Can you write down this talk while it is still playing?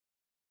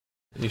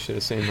You should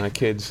have seen my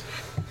kids.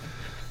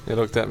 They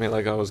looked at me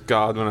like I was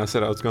God when I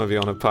said I was going to be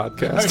on a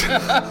podcast.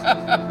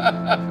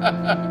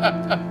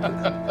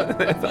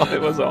 They thought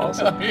it was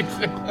awesome.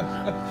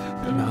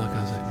 And Malachi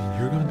was like,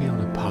 "You're going to be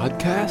on a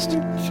podcast?"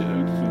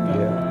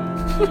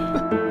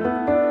 Yeah.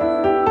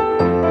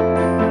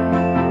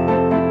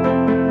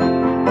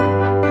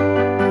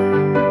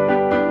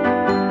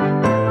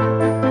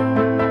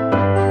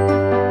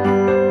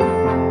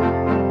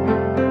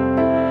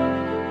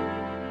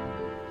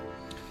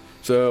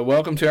 So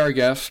welcome to our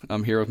guest.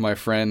 I'm here with my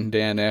friend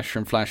Desh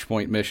from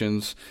Flashpoint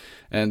Missions.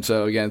 And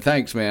so again,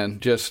 thanks,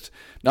 man. Just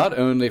not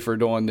only for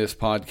doing this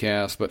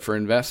podcast, but for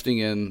investing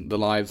in the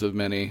lives of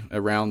many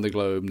around the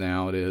globe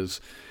now it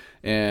is.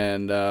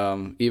 And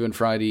even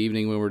Friday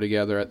evening when we were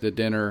together at the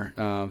dinner,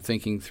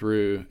 thinking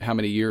through how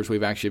many years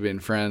we've actually been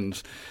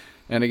friends.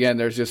 And again,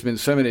 there's just been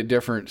so many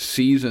different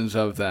seasons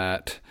of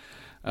that.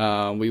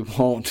 We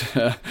won't,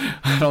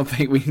 I don't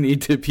think we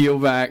need to peel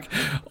back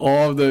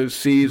all of those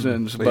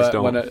seasons, but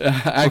when I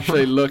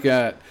actually look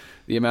at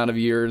the amount of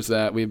years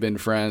that we've been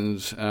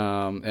friends,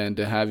 and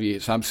to have you,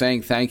 so I'm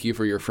saying thank you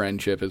for your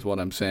friendship is what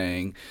I'm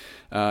saying,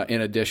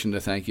 in addition to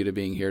thank you to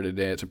being here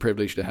today. It's a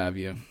privilege to have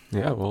you.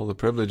 Yeah, well, the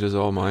privilege is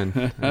all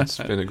mine. It's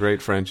been a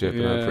great friendship,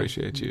 and I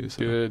appreciate you. So.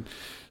 Good.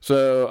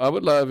 So I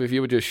would love if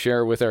you would just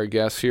share with our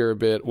guests here a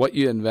bit what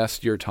you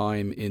invest your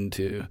time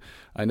into.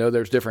 I know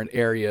there's different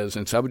areas,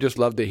 and so I would just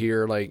love to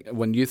hear, like,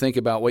 when you think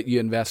about what you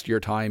invest your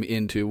time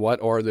into, what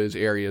are those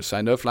areas? So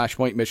I know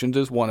Flashpoint Missions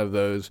is one of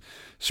those.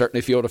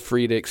 Certainly feel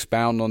free to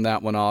expound on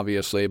that one,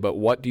 obviously, but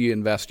what do you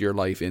invest your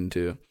life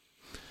into?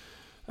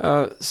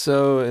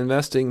 So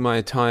investing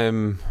my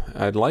time,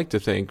 I'd like to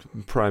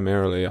think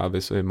primarily,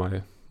 obviously,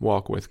 my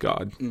walk with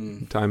God,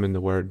 time in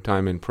the Word,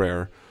 time in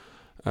prayer,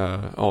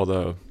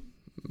 although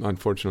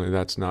unfortunately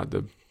that's not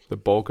the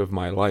bulk of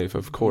my life,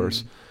 of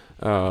course.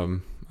 I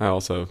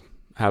also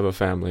have a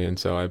family, and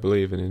so I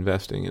believe in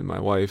investing in my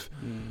wife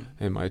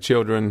and my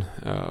children.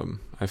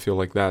 I feel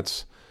like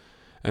that's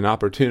an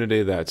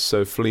opportunity that's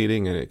so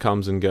fleeting and it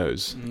comes and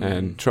goes.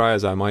 And try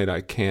as I might,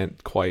 I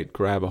can't quite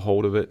grab a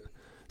hold of it.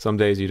 Some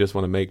days you just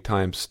want to make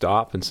time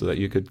stop, and so that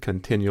you could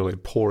continually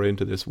pour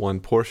into this one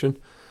portion.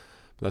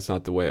 But that's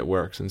not the way it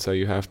works. And so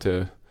you have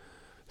to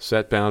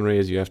set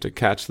boundaries. You have to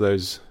catch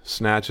those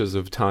snatches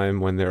of time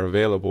when they're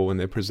available, when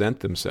they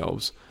present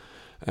themselves.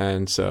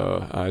 And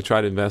so I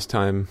try to invest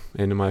time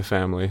into my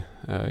family,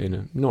 in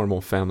a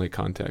normal family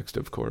context,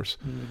 of course.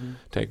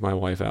 Take my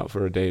wife out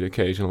for a date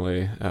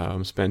occasionally,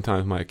 spend time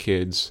with my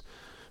kids,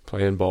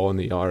 playing ball in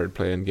the yard,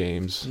 playing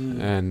games.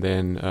 And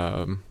then,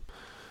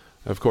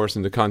 of course,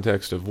 in the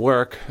context of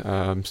work,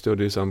 still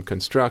do some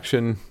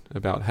construction.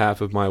 About half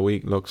of my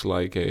week looks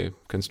like a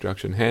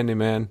construction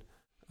handyman.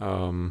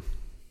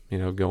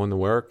 Going to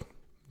work,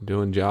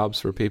 doing jobs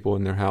for people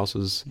in their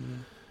houses,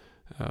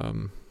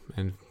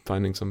 and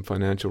finding some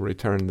financial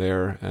return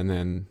there. And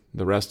then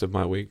the rest of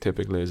my week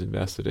typically is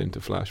invested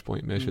into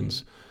Flashpoint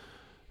Missions,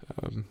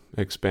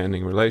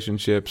 expanding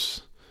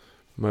relationships,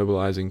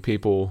 mobilizing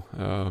people,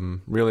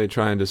 really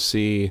trying to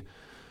see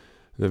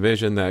the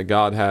vision that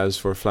God has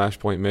for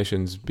Flashpoint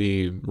Missions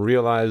be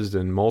realized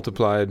and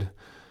multiplied.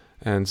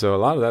 And so a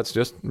lot of that's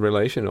just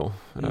relational,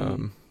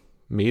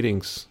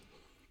 meetings,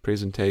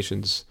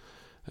 presentations,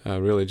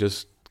 really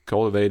just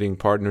cultivating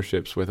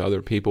partnerships with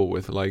other people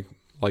with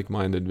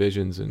like-minded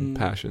visions and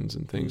passions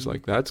and things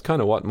like that. That's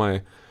kind of what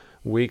my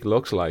week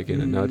looks like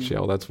in a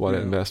nutshell. That's what I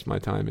invest my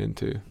time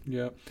into.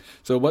 Yeah.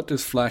 So what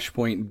does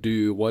Flashpoint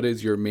do? What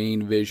is your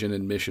main vision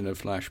and mission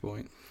of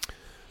Flashpoint?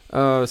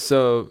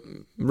 So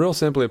real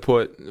simply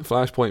put,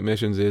 Flashpoint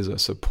Missions is a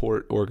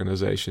support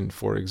organization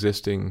for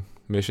existing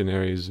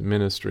missionaries,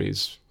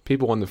 ministries,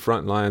 people on the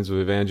front lines of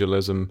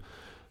evangelism,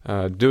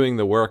 doing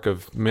the work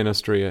of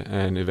ministry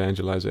and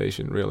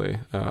evangelization, really.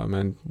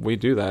 And we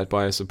do that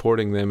by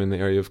supporting them in the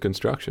area of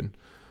construction.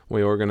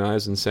 We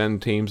organize and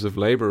send teams of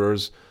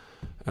laborers.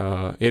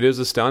 It is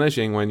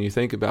astonishing when you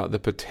think about the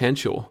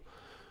potential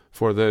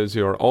for those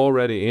who are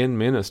already in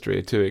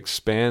ministry to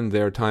expand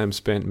their time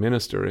spent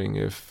ministering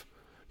if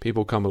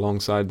people come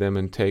alongside them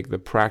and take the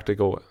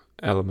practical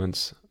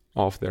elements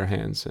off their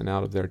hands and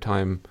out of their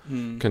time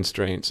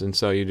constraints. And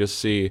so you just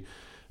see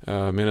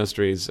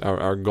ministries,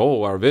 our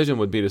goal, our vision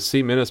would be to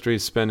see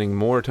ministries spending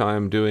more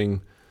time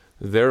doing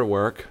their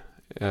work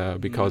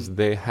because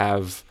they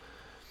have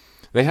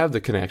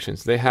the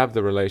connections, they have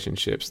the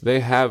relationships, they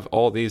have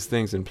all these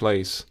things in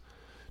place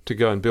to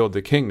go and build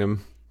the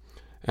kingdom.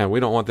 And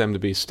we don't want them to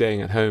be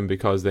staying at home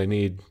because they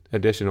need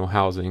additional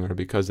housing or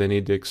because they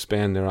need to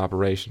expand their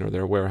operation or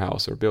their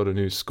warehouse or build a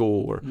new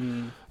school.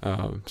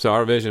 So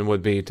our vision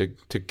would be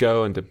to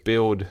go and to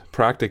build,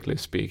 practically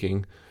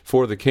speaking,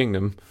 for the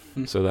kingdom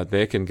so that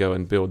they can go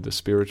and build the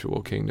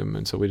spiritual kingdom.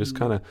 And so we just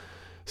kind of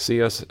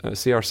see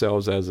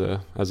ourselves as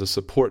a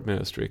support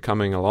ministry,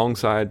 coming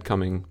alongside,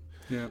 coming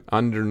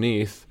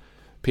underneath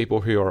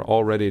people who are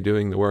already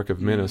doing the work of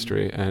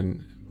ministry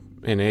and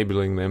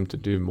enabling them to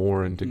do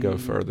more and to go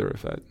further,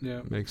 if that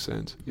makes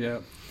sense. Yeah.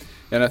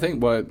 And I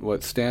think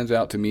what stands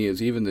out to me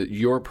is even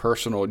your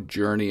personal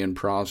journey and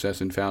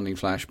process in founding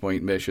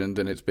Flashpoint Missions,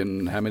 and it's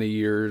been how many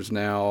years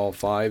now?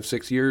 5,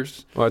 6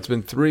 years? Well, it's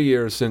been 3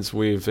 years since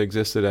we've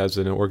existed as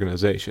an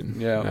organization.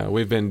 Yeah.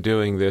 We've been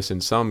doing this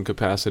in some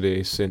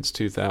capacity since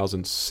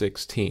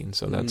 2016,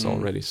 so that's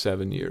already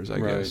 7 years, I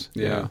guess.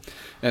 Yeah.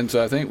 And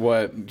so I think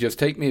just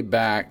take me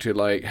back to,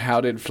 like,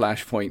 how did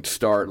Flashpoint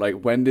start?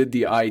 Like, when did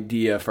the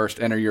idea first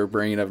enter your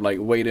brain of, like,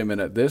 wait a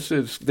minute, this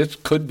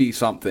could be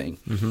something?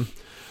 Mm-hmm.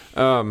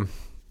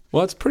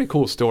 Well, it's a pretty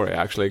cool story,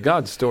 actually.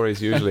 God's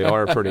stories usually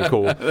are pretty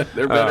cool.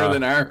 They're better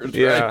than ours, right?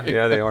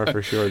 Yeah, they are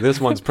for sure.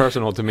 This one's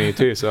personal to me,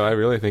 too, so I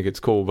really think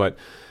it's cool. But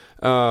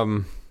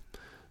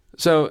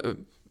so,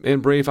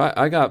 in brief,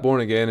 I got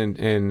born again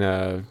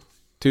in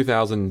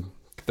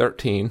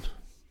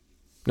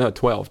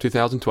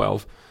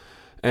 2012,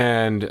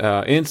 and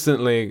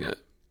instantly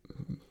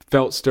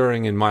felt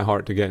stirring in my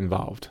heart to get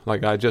involved.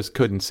 Like, I just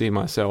couldn't see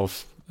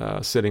myself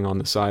sitting on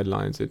the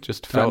sidelines. It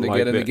just felt like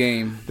get in the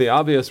game. The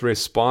obvious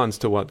response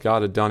to what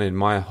God had done in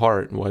my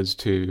heart was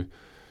to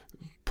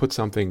put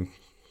something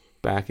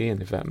back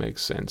in, if that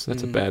makes sense.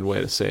 That's a bad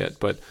way to say it,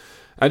 but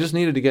I just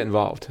needed to get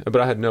involved,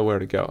 but I had nowhere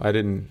to go. I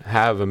didn't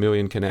have a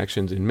million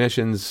connections in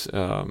missions,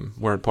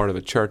 weren't part of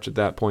a church at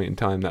that point in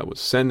time that was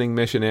sending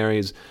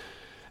missionaries.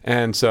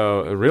 And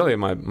so really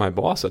my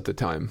boss at the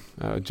time,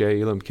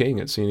 J. Elam King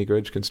at Scenic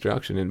Ridge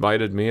Construction,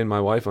 invited me and my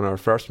wife on our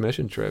first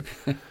mission trip,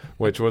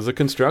 which was a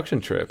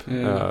construction trip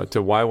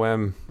to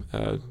YWAM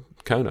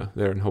Kona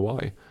there in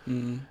Hawaii.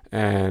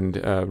 And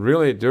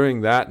really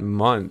during that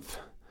month,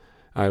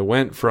 I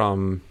went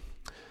from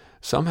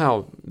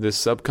somehow this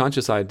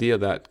subconscious idea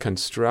that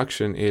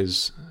construction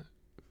is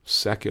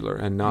secular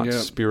and not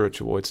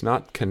spiritual. It's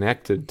not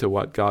connected to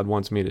what God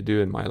wants me to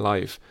do in my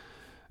life.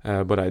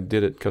 But I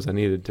did it because I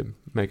needed to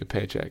make a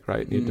paycheck,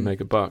 right? Needed to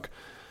make a buck.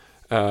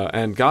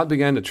 And God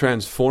began to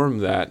transform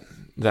that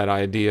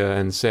idea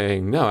and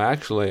saying, no,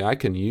 actually, I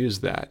can use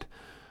that.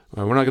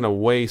 We're not going to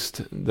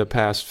waste the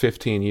past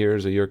 15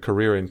 years of your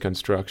career in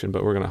construction,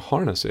 but we're going to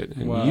harness it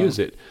and use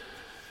it.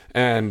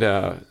 And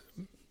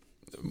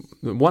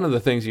one of the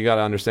things you got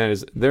to understand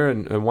is they're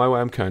in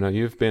YWAM Kona.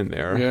 You've been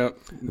there. Yeah.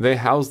 They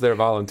house their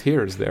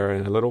volunteers there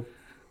in a little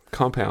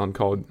compound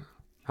called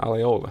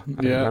Haleola.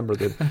 I remember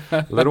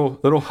the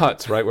little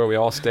huts, right, where we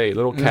all stayed,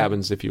 little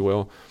cabins, if you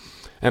will.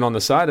 And on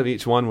the side of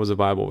each one was a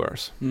Bible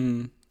verse.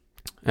 And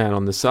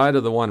on the side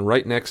of the one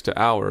right next to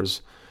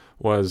ours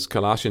was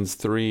Colossians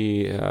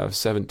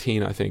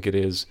 3:17, I think it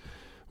is.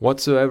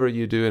 Whatsoever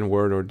you do in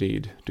word or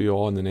deed, do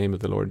all in the name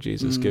of the Lord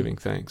Jesus, giving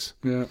thanks.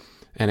 Yeah.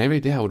 And every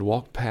day I would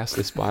walk past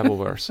this Bible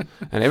verse.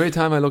 And every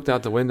time I looked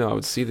out the window, I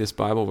would see this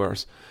Bible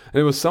verse.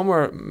 And it was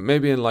somewhere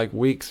maybe in like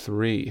week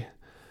 3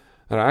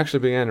 that I actually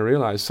began to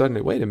realize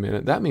suddenly, wait a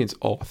minute, that means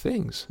all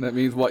things. That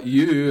means what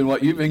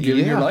you've been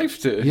giving your life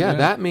to. Yeah,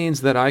 that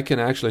means that I can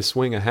actually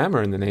swing a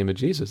hammer in the name of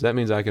Jesus. That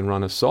means I can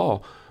run a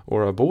saw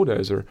or a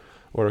bulldozer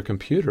or a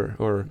computer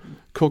or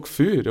cook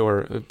food,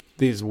 or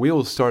these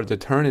wheels started to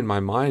turn in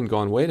my mind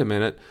going, wait a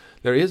minute,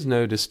 there is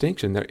no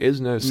distinction. There is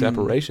no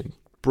separation.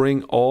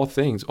 Bring all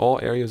things, all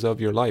areas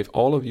of your life,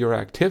 all of your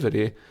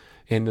activity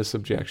into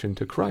subjection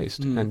to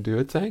Christ and do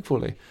it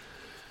thankfully.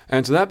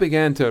 And so that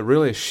began to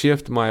really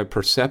shift my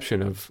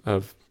perception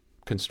of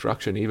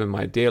construction, even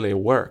my daily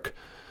work.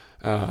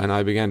 And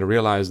I began to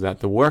realize that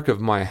the work of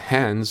my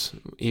hands,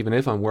 even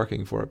if I'm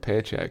working for a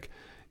paycheck,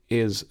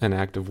 is an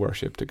act of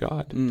worship to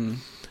God.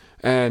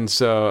 And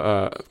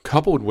so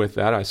coupled with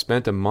that, I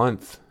spent a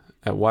month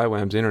at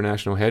YWAM's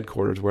international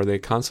headquarters, where they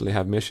constantly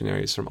have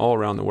missionaries from all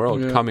around the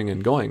world coming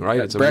and going, right?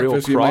 It's a real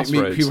crossroads. You might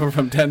meet people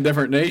from 10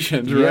 different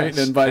nations, right?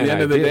 And by the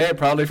end of the day,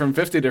 probably from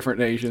 50 different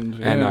nations.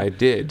 Yeah. And I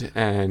did.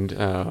 And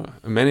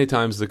many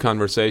times the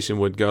conversation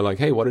would go like,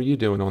 hey, what are you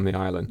doing on the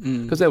island?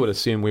 Because they would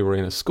assume we were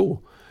in a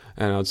school.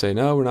 And I'd say,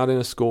 no, we're not in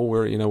a school.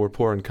 We're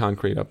pouring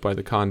concrete up by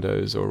the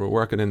condos, or we're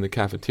working in the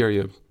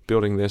cafeteria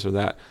building this or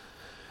that.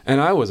 And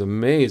I was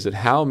amazed at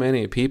how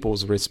many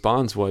people's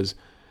response was,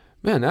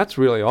 man, that's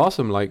really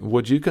awesome. Like,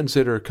 would you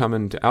consider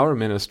coming to our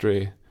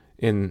ministry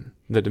in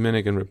the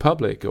Dominican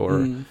Republic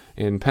or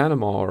in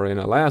Panama or in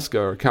Alaska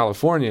or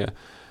California?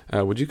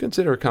 Would you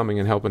consider coming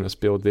and helping us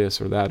build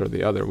this or that or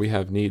the other? We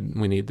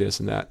need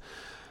this and that.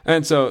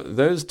 And so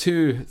those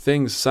two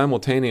things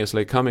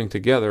simultaneously coming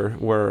together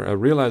were a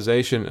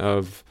realization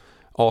of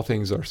all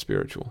things are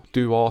spiritual.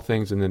 Do all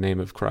things in the name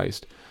of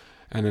Christ.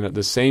 And then at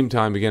the same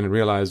time began to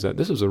realize that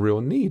this was a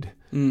real need.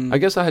 I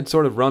guess I had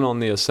sort of run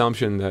on the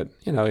assumption that,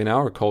 in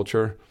our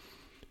culture,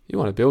 you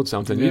want to build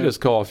something, you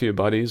just call a few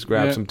buddies,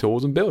 grab some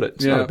tools, and build it.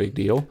 It's not a big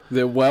deal.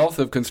 The wealth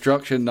of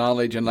construction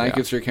knowledge in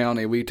Lancaster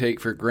County we take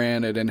for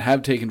granted and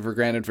have taken for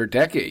granted for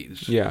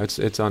decades. Yeah,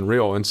 it's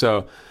unreal. And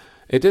so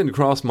it didn't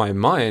cross my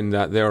mind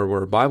that there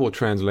were Bible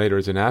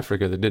translators in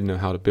Africa that didn't know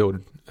how to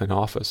build an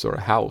office or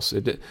a house.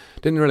 It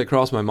didn't really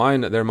cross my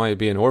mind that there might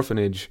be an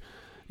orphanage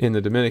in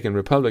the Dominican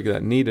Republic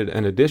that needed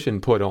an addition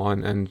put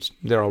on, and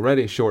they're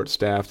already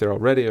short-staffed, they're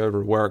already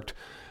overworked,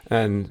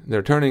 and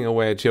they're turning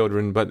away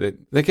children, but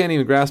they can't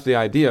even grasp the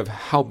idea of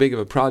how big of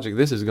a project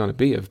this is going to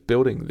be, of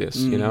building this,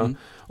 you know.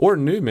 Or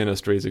new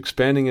ministries,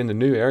 expanding into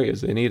new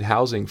areas. They need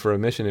housing for a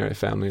missionary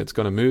family that's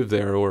going to move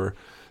there, or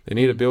they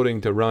need a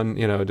building to run,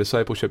 you know, a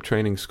discipleship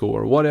training school,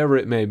 or whatever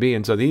it may be.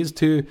 And so these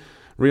two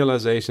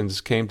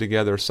realizations came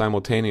together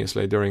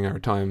simultaneously during our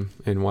time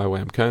in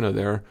YWAM Kona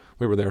there.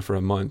 We were there for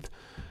a month.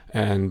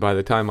 And by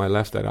the time I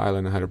left that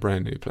island, I had a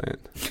brand new plant.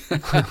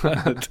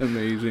 That's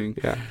amazing.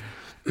 Yeah.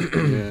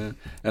 Yeah.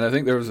 And I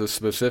think there was a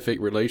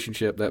specific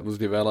relationship that was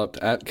developed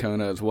at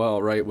Kona as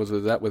well, right? Was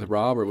that with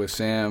Rob or with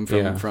Sam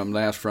from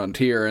Last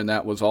Frontier? And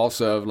that was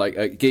also like,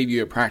 it gave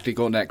you a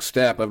practical next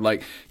step of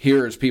like,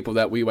 here's people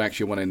that we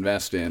actually want to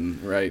invest in,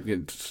 right?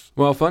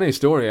 Well, funny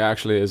story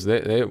actually is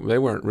they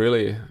weren't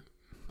really,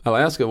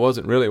 Alaska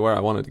wasn't really where I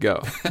wanted to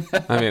go.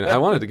 I mean, I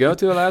wanted to go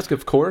to Alaska,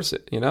 of course,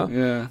 you know.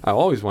 Yeah. I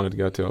always wanted to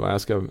go to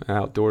Alaska,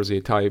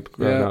 outdoorsy type,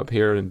 growing up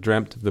here and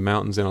dreamt of the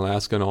mountains in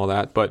Alaska and all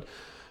that. But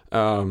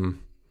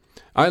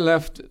I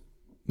left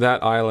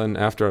that island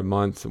after a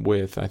month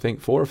with, I think,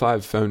 4 or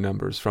 5 phone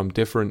numbers from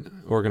different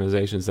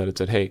organizations that had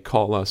said, hey,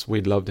 call us.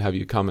 We'd love to have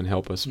you come and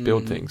help us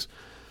build things.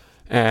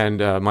 And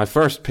my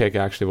first pick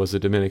actually was the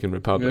Dominican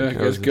Republic. Yeah,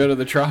 because go to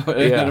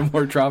the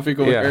more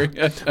tropical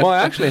area. Well, I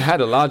actually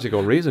had a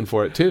logical reason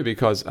for it, too,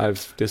 because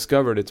I've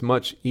discovered it's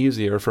much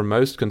easier for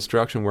most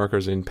construction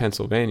workers in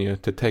Pennsylvania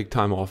to take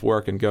time off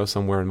work and go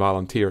somewhere and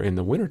volunteer in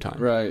the wintertime.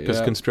 Right,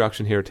 because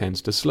construction here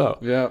tends to slow.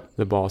 Yeah.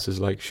 The boss is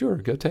like, sure,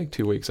 go take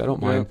 2 weeks. I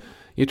don't mind.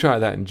 You try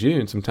that in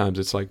June, sometimes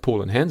it's like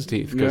pulling hen's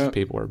teeth because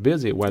people are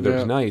busy.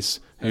 Weather's nice.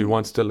 Who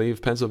wants to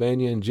leave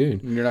Pennsylvania in June?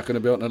 You're not going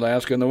to build in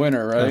Alaska in the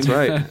winter, right? That's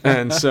right.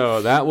 And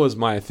so that was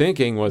my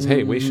thinking was,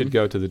 hey, we should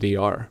go to the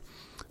DR.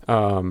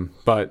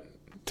 But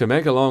to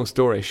make a long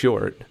story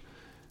short,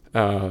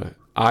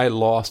 I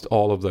lost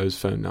all of those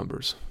phone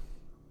numbers.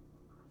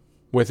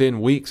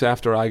 Within weeks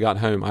after I got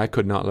home, I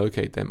could not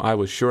locate them. I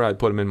was sure I'd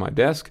put them in my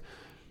desk,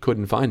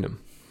 couldn't find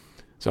them.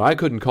 So I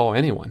couldn't call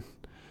anyone.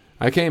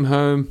 I came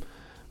home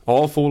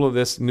all full of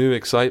this new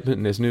excitement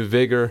and this new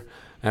vigor,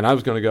 and I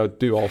was going to go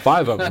do all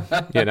 5 of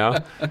them, you know.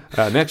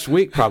 Next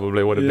week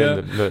probably would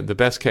have been the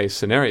best case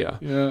scenario.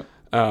 Yeah.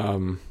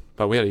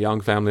 But we had a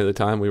young family at the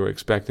time. We were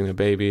expecting a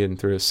baby, and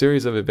through a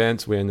series of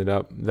events, we ended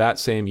up that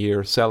same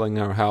year selling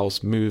our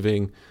house,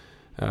 moving,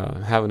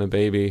 having a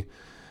baby,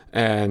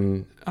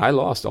 and I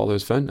lost all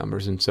those phone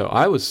numbers. And so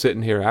I was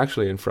sitting here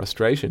actually in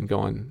frustration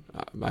going,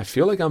 I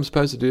feel like I'm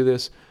supposed to do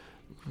this.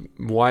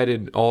 Why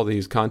did all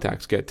these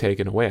contacts get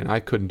taken away? And I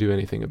couldn't do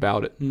anything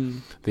about it.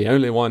 The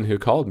only one who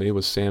called me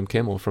was Sam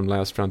Kimmel from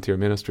Last Frontier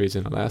Ministries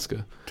in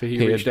Alaska. So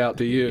he reached out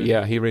to you.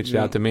 Yeah, he reached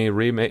out to me,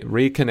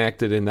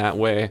 reconnected in that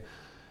way.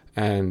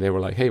 And they were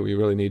like, hey, we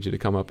really need you to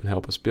come up and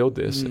help us build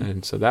this.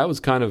 And so that was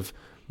kind of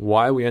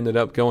why we ended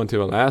up going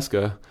to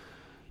Alaska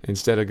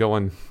instead of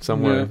going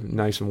somewhere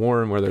nice and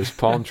warm where there's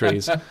palm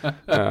trees.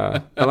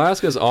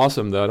 Alaska's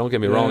awesome, though. Don't get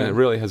me wrong. It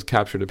really has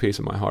captured a piece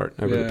of my heart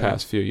over the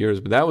past few years.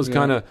 But that was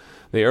kind of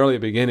the early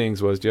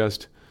beginnings, was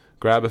just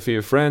grab a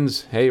few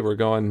friends. Hey, we're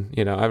going,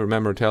 you know, I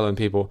remember telling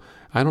people,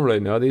 I don't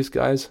really know these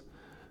guys.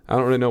 I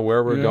don't really know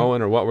where we're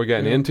going or what we're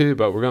getting into,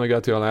 but we're going to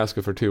go to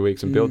Alaska for 2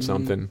 weeks and build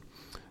something.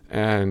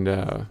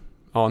 And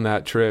on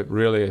that trip,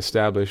 really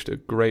established a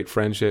great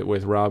friendship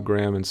with Rob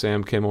Graham and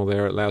Sam Kimmel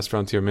there at Last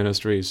Frontier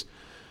Ministries.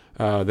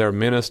 Their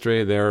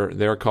ministry,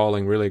 their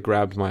calling really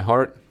grabbed my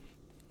heart,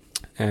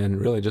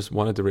 and really just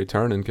wanted to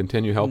return and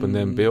continue helping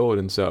them build.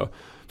 And so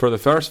for the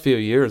first few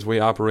years, we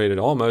operated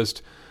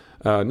almost,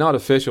 not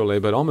officially,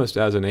 but almost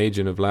as an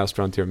agent of Last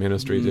Frontier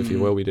Ministries, if you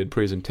will. We did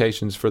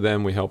presentations for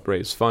them. We helped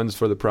raise funds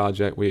for the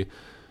project. We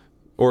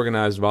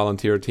organized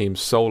volunteer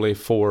teams solely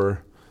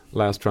for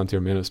Last Frontier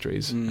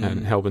Ministries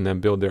and helping them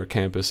build their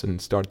campus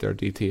and start their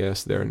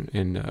DTS there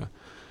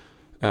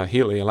in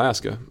Healy,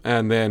 Alaska.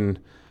 And then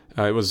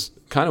it was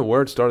kind of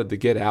word started to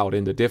get out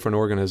into different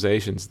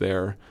organizations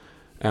there,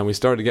 and we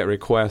started to get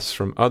requests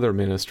from other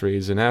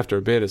ministries. And after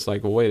a bit, it's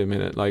like, well, wait a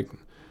minute, like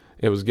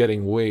it was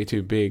getting way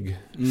too big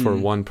for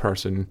one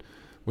person.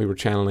 We were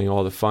channeling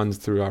all the funds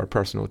through our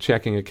personal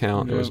checking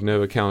account. There was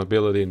no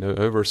accountability, no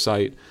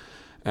oversight.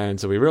 And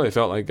so we really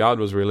felt like God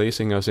was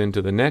releasing us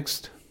into the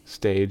next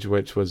stage,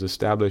 which was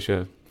establish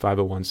a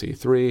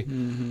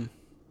 501c3,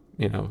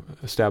 you know,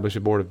 establish a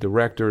board of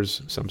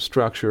directors, some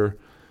structure,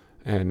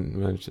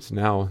 and it's just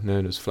now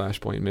known as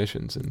Flashpoint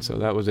Missions. And so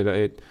that was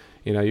it.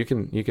 You know, you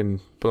can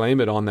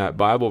blame it on that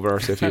Bible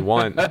verse if you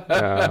want.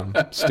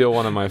 Still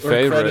one of my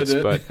favorites,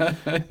 but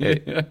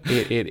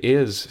it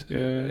is.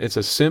 It's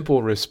a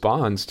simple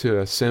response to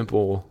a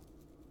simple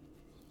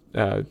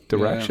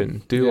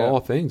direction. Do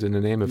all things in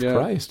the name of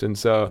Christ. And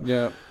so,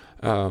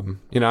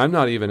 you know, I'm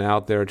not even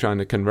out there trying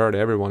to convert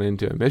everyone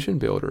into a mission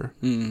builder.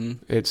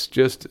 It's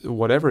just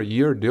whatever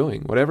you're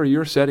doing, whatever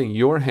you're setting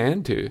your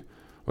hand to,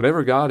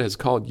 whatever God has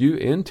called you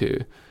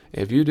into,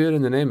 if you do it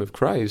in the name of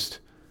Christ,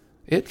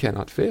 it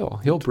cannot fail.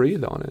 He'll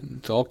breathe on it.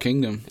 It's all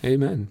kingdom.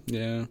 Amen.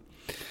 Yeah.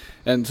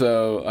 And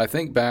so I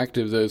think back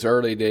to those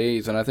early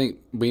days, and I think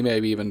we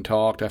maybe even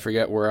talked, I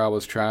forget where I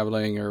was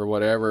traveling or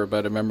whatever,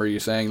 but I remember you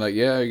saying, like,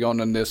 yeah, you're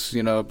going on this,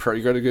 you're going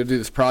to go do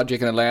this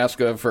project in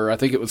Alaska for, I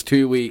think it was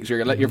 2 weeks. You're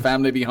going to let your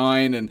family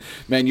behind, and,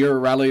 man, you're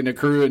rallying the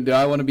crew, and do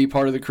I want to be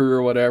part of the crew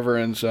or whatever?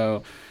 And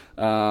so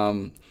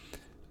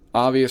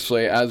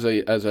obviously as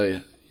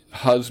a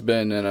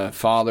husband and a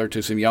father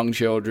to some young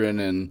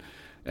children,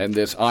 and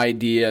this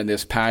idea and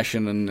this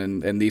passion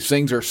and these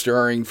things are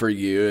stirring for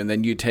you, and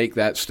then you take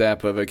that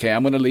step of, okay,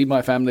 I'm going to leave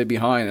my family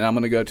behind and I'm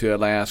going to go to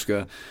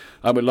Alaska.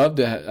 I would love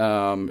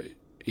to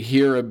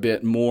hear a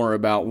bit more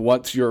about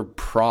what's your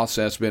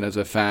process been as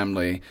a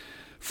family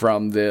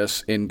from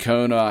this. In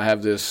Kona, I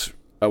have this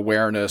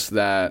awareness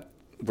that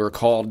we're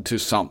called to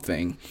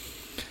something.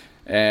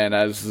 And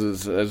as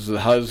the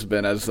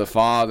husband, as the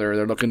father,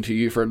 they're looking to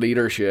you for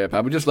leadership. I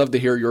would just love to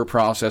hear your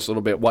process a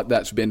little bit, what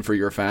that's been for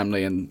your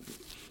family and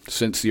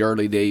since the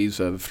early days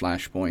of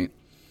Flashpoint.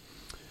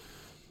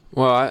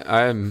 Well,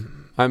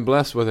 I'm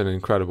blessed with an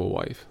incredible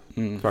wife.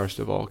 First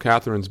of all,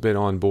 Catherine's been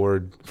on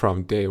board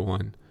from day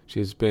one.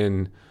 She's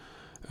been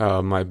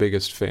my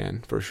biggest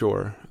fan for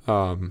sure.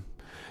 And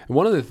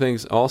one of the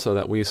things also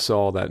that we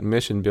saw that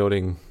mission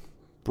building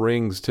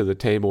brings to the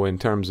table in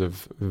terms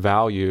of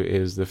value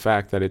is the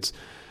fact that it's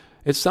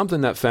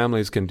something that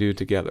families can do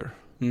together.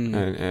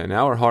 And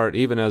our heart,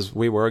 even as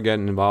we were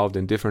getting involved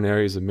in different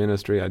areas of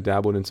ministry, I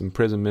dabbled in some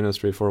prison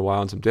ministry for a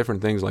while and some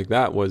different things like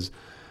that, was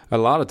a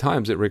lot of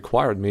times it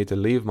required me to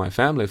leave my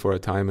family for a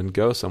time and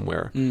go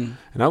somewhere. And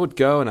I would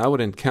go and I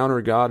would encounter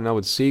God and I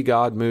would see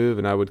God move,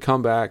 and I would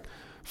come back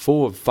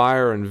full of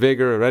fire and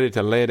vigor, ready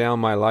to lay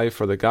down my life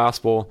for the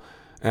gospel.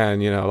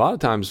 And, a lot of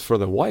times for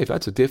the wife,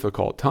 that's a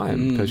difficult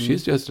time because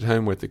she's just at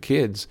home with the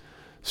kids,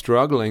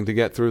 struggling to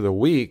get through the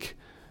week,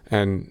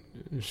 and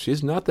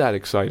she's not that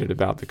excited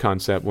about the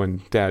concept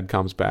when Dad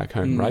comes back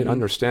home, right?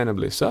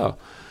 Understandably so.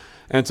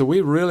 And so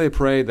we really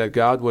prayed that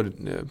God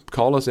would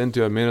call us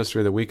into a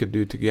ministry that we could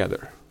do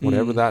together,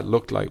 whatever that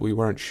looked like. We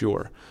weren't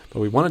sure, but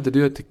we wanted to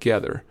do it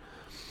together.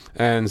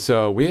 And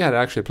so we had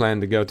actually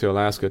planned to go to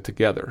Alaska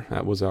together.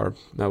 That was our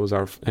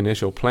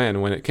initial plan.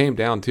 And when it came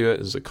down to it,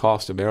 as the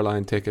cost of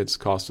airline tickets,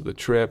 cost of the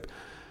trip,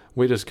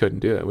 we just couldn't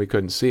do it. We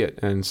couldn't see it.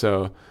 And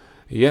so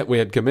yet we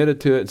had committed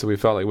to it, so we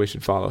felt like we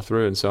should follow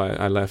through. And so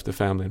I left the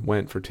family and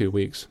went for 2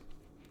 weeks.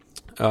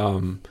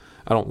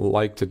 I don't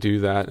like to do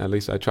that. At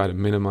least I try to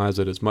minimize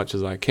it as much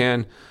as I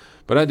can.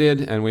 But I did,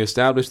 and we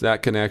established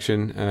that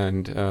connection.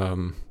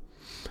 And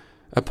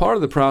a part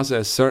of the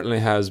process certainly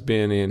has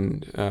been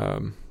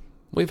in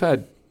we've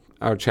had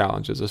our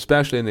challenges,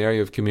 especially in the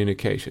area of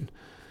communication.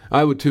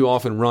 I would too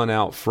often run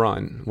out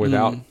front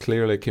without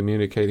clearly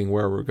communicating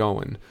where we're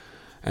going.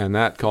 And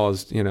that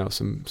caused,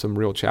 some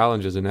real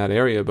challenges in that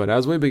area. But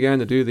as we began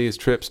to do these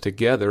trips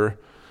together,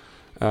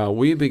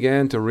 we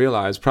began to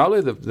realize,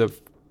 probably the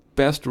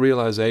best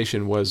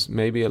realization was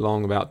maybe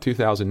along about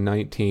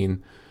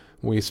 2019.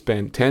 We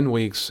spent 10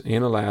 weeks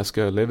in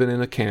Alaska, living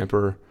in a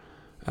camper,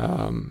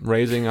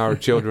 raising our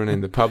children in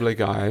the public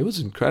eye. It was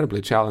an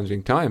incredibly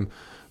challenging time,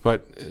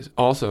 but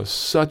also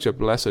such a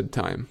blessed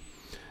time.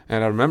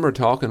 And I remember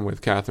talking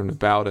with Catherine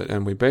about it,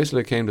 and we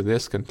basically came to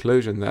this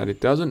conclusion that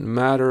it doesn't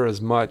matter as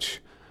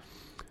much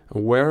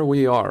where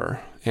we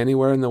are,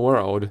 anywhere in the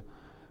world,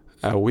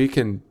 we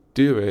can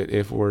do it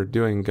if we're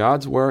doing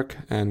God's work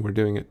and we're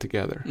doing it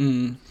together.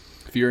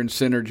 If you're in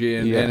synergy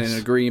and in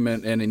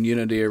agreement and in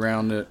unity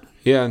around it.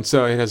 Yeah, and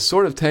so it has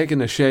sort of taken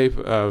the shape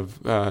of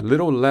a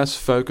little less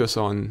focus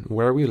on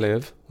where we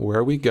live,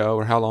 where we go,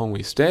 or how long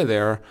we stay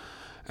there,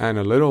 and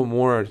a little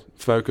more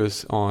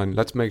focus on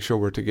let's make sure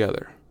we're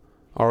together.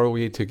 Are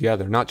we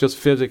together? Not just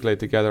physically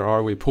together,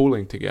 are we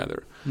pooling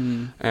together?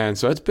 And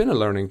so it's been a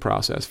learning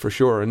process for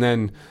sure. And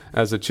then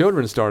as the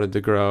children started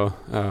to grow,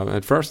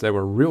 at first they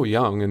were real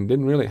young and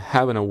didn't really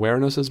have an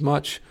awareness as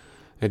much.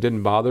 It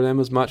didn't bother them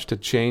as much to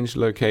change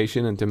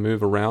location and to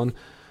move around.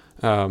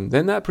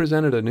 Then that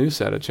presented a new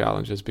set of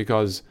challenges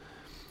because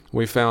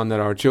we found that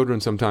our children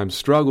sometimes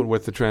struggled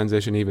with the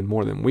transition even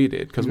more than we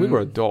did because we were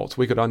adults.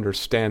 We could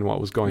understand what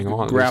was going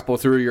on. Grapple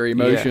through your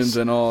emotions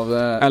and all of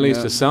that. At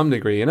least to some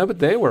degree. But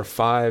they were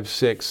 5,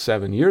 6,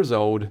 7 years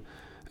old.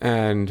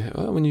 And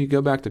when you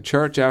go back to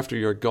church after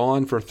you're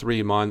gone for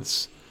 3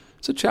 months,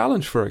 it's a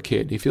challenge for a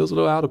kid. He feels a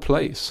little out of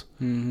place.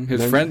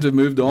 His friends have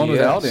moved on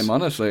without him,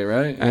 honestly,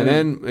 right? And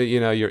then,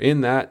 you're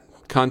in that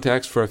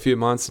context for a few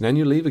months, and then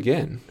you leave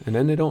again. And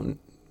then they don't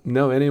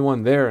know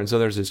anyone there. And so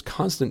there's this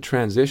constant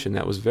transition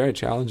that was very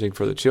challenging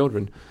for the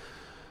children.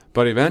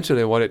 But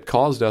eventually what it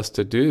caused us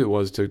to do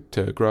was to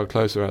grow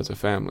closer as a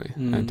family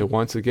and to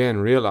once again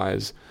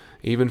realize,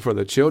 even for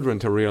the children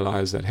to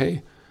realize that,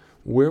 hey,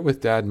 we're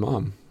with Dad and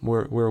Mom.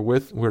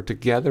 We're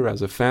together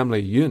as a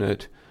family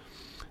unit,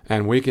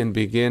 and we can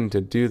begin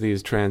to do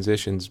these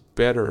transitions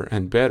better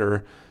and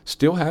better,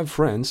 still have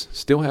friends,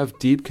 still have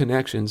deep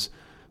connections,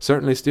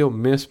 certainly still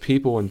miss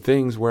people and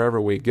things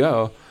wherever we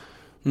go,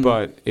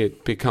 but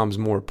it becomes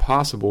more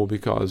possible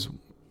because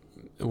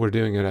we're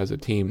doing it as a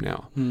team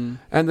now.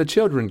 And the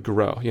children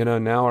grow.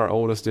 Now our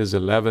oldest is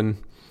 11.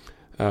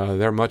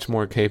 They're much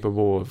more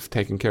capable of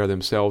taking care of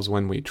themselves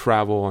when we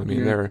travel. I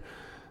mean,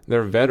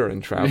 they're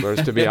veteran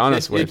travelers, to be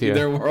honest with you.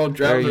 They're world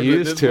travelers. They're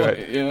used to point.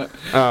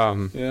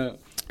 it. Yeah.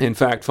 In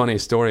fact, funny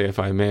story, if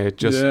I may.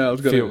 Just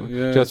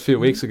a few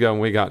weeks ago,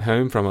 when we got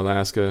home from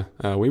Alaska,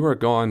 we were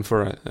gone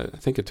for I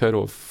think a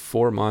total of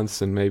 4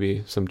 months and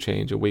maybe some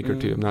change, a week or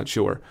two. I'm not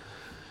sure.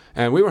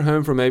 And we were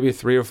home for maybe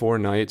 3 or 4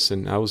 nights,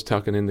 and I was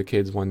tucking in the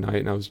kids one night,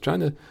 and I was trying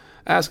to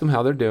ask them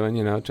how they're doing,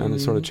 trying to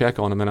sort of check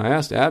on them. And I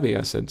asked Abby,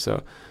 I said,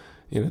 so,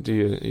 do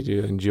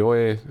you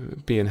enjoy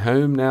being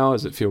home now?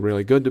 Does it feel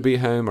really good to be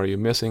home? Are you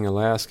missing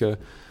Alaska?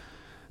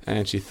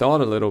 And she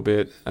thought a little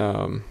bit,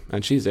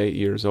 and she's 8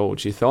 years old.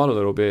 She thought a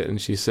little bit, and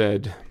she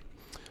said,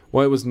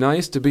 well, it was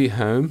nice to be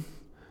home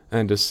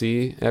and to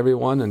see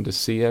everyone and to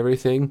see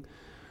everything,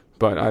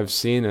 but I've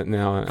seen it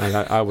now, and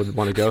I would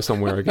want to go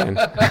somewhere again.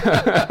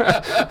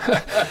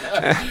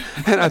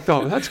 And I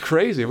thought, that's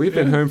crazy. We've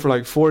been home for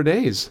like 4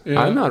 days.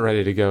 Yeah. I'm not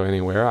ready to go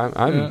anywhere.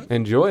 I'm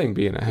enjoying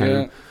being at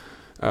home.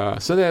 Yeah.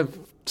 So they've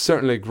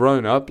certainly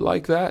grown up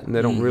like that, and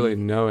they don't really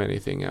know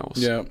anything else.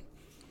 Yeah.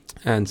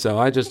 And so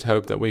I just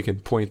hope that we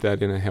can point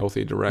that in a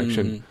healthy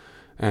direction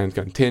and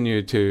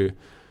continue to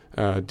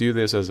do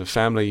this as a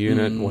family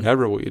unit,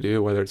 whatever we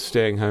do, whether it's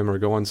staying home or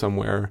going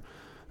somewhere.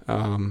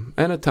 And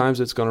at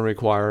times it's going to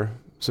require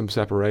some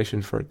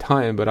separation for a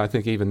time, but I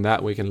think even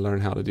that we can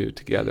learn how to do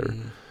together.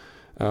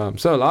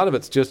 So a lot of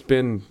it's just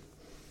been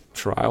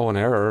trial and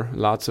error,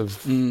 lots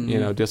of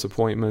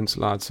disappointments,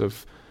 lots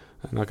of,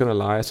 I'm not going to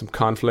lie, some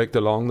conflict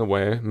along the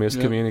way,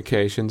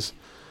 miscommunications.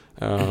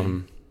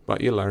 But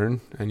you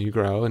learn and you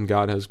grow, and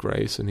God has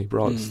grace, and He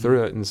brought us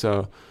through it. And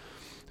so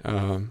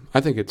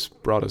I think it's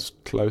brought us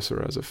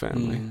closer as a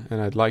family,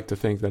 and I'd like to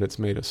think that it's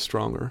made us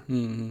stronger.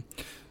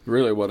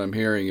 Really what I'm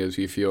hearing is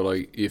you feel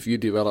like if you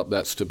develop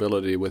that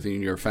stability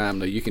within your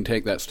family, you can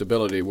take that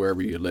stability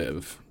wherever you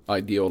live,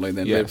 ideally, and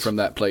then live from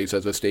that place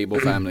as a stable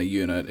family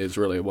unit is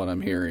really what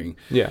I'm hearing.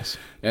 Yes.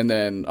 And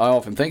then I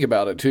often think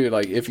about it, too,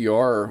 like if you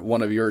are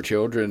one of your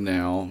children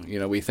now,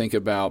 we think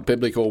about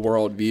biblical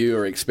worldview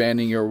or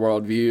expanding your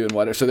worldview and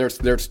whatever. So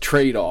there's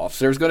trade-offs.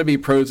 There's going to be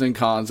pros and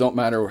cons, don't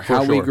matter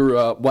how we grew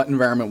up, what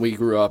environment we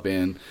grew up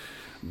in.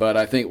 But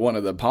I think one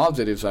of the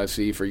positives I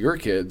see for your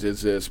kids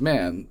is this, a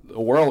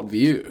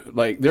worldview.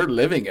 Like, they're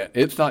living it.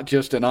 It's not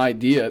just an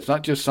idea. It's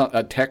not just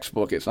a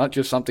textbook. It's not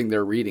just something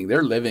they're reading.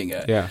 They're living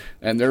it. Yeah.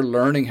 And they're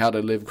learning how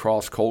to live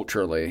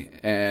cross-culturally.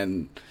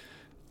 And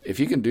if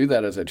you can do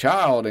that as a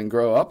child and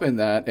grow up in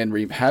that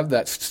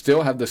and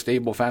still have the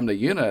stable family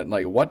unit,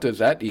 like, what does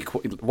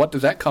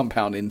that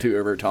compound into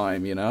over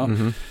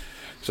time,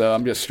 So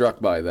I'm just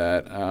struck by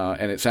that.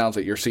 And it sounds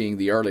like you're seeing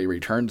the early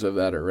returns of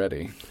that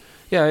already.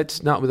 Yeah,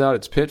 it's not without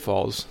its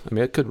pitfalls. I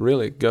mean, it could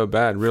really go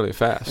bad really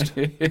fast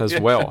as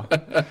well.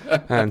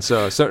 And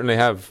so I certainly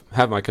have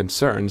my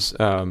concerns.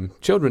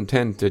 Children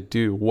tend to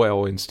do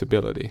well in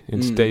stability,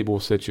 in stable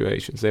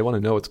situations. They want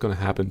to know what's going to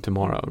happen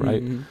tomorrow,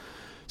 right?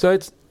 So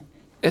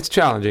it's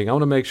challenging. I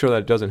want to make sure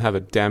that it doesn't have a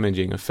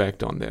damaging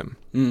effect on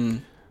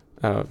them.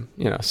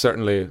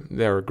 Certainly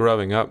they're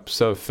growing up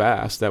so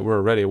fast that we're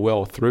already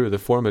well through the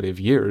formative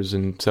years,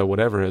 and so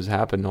whatever has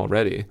happened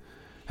already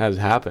has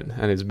happened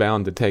and is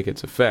bound to take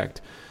its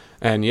effect.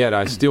 And yet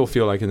I still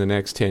feel like in the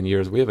next 10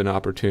 years we have an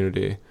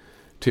opportunity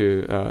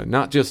to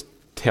not just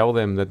tell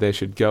them that they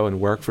should go and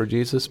work for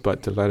Jesus,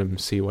 but to let them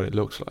see what it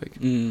looks like.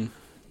 And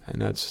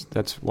that's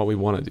what we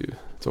want to do.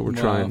 That's what we're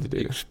trying to do.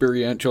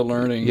 Experiential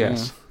learning.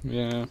 Yes.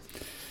 Yeah.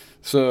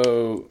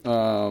 So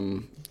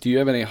do you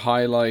have any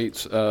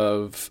highlights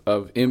of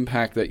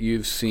impact that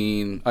you've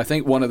seen? I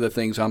think one of the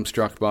things I'm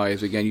struck by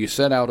is, again, you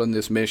set out on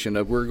this mission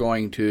of we're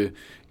going to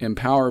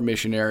empower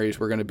missionaries,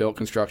 we're going to build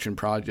construction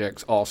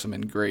projects, awesome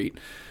and great.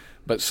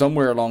 But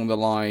somewhere along the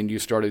line, you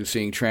started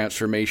seeing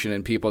transformation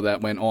in people that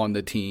went on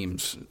the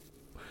teams.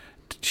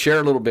 Share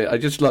a little bit.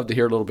 I'd just love to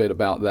hear a little bit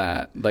about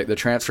that, like the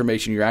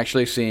transformation you're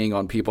actually seeing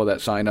on people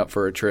that sign up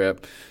for a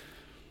trip.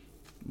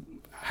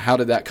 How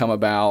did that come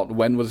about?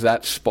 When was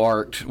that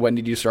sparked? When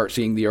did you start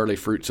seeing the early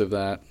fruits of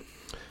that?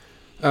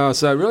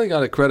 So I really got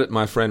to credit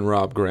my friend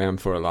Rob Graham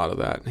for a lot of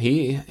that.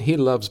 He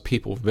loves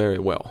people very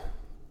well.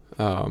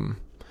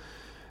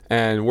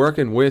 And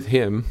working with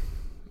him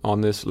on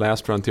this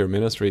Last Frontier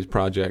Ministries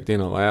project in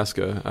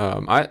Alaska,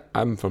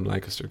 I'm from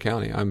Lancaster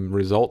County. I'm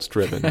results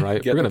driven,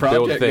 right? We're going to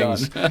build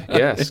things.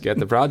 Yes, get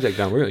the project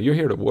done. You're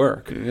here to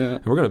work. Yeah.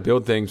 And we're going to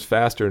build things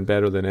faster and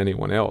better than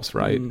anyone else,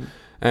 right?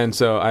 And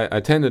so I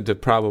tended to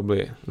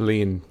probably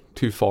lean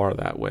too far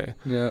that way.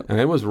 Yeah. And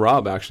it was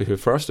Rob, actually, who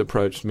first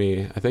approached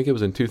me. I think it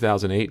was in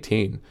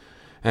 2018.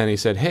 And he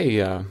said,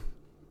 hey,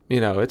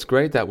 it's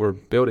great that we're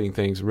building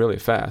things really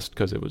fast,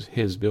 because it was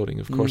his building.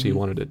 Of course, he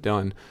wanted it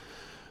done.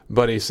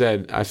 But he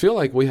said, I feel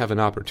like we have an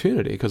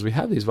opportunity because we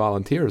have these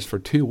volunteers for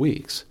 2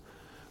 weeks.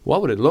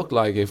 What would it look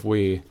like if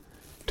we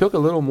took a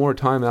little more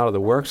time out of the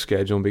work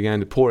schedule and began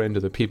to pour into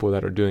the people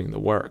that are doing the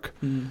work?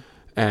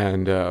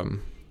 And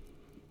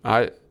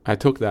I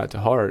took that to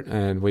heart,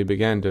 and we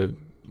began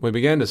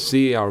to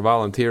see our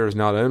volunteers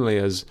not only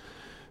as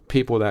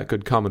people that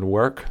could come and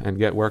work and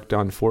get work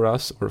done for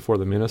us or for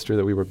the ministry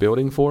that we were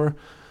building for,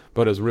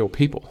 but as real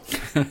people.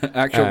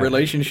 Actual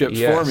relationships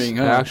forming.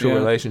 Huh? Actual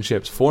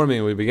relationships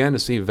forming. We began to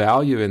see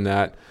value in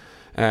that.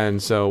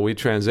 And so we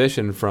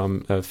transitioned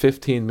from a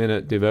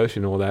 15-minute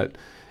devotional that,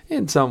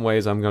 in some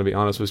ways, I'm going to be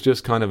honest, was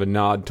just kind of a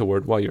nod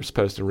toward, well, you're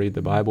supposed to read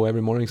the Bible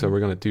every morning, so we're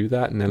going to do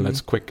that, and then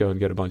let's quick go and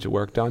get a bunch of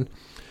work done.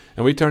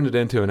 And we turned it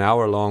into an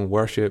hour-long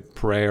worship,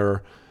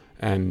 prayer,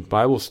 and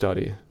Bible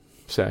study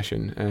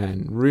session,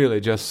 and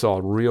really just saw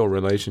real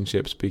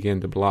relationships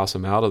begin to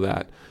blossom out of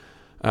that.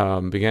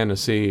 Began to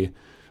see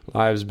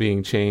lives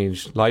being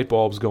changed, light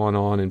bulbs going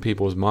on in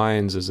people's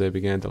minds as they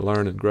began to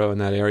learn and grow in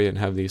that area and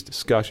have these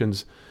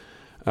discussions.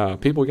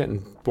 People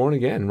getting born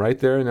again right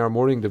there in our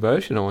morning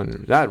devotional,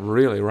 and that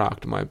really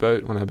rocked my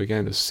boat when I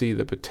began to see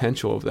the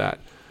potential of that.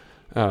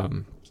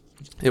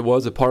 It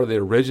was a part of the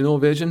original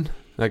vision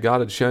that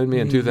God had shown me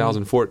in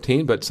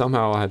 2014, but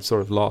somehow I had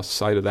sort of lost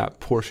sight of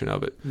that portion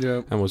of it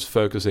and was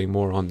focusing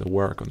more on the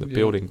work, on the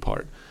building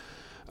part.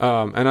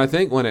 And I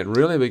think when it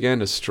really began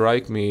to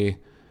strike me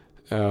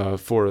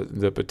for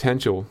the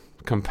potential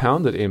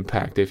compounded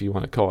impact, if you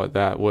want to call it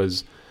that,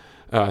 was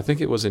I think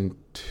it was in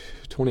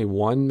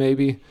 21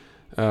 maybe.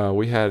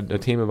 We had a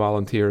team of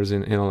volunteers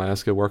in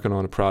Alaska working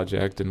on a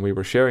project, and we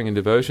were sharing in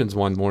devotions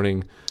one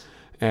morning,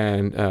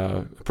 and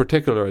a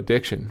particular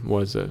addiction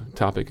was a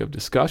topic of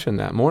discussion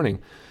that morning.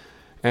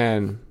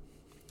 And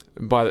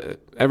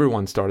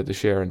everyone started to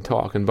share and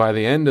talk. And by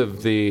the end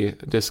of the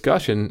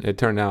discussion, it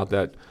turned out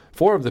that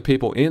 4 of the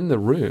people in the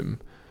room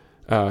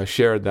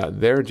shared that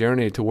their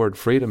journey toward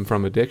freedom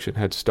from addiction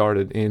had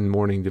started in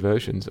morning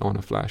devotions on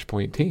a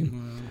Flashpoint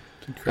team.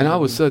 Wow. And I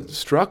was so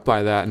struck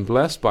by that and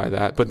blessed by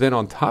that. But then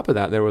on top of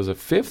that, there was a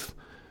 5th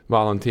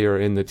volunteer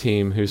in the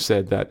team who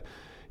said that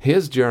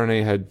his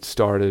journey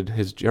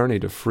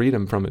to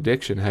freedom from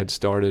addiction had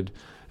started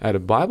at a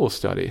Bible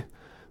study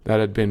that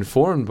had been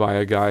formed by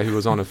a guy who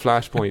was on a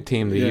Flashpoint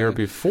team the year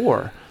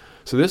before.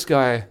 So this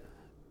guy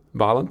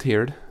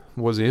volunteered,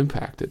 was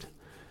impacted,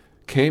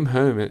 came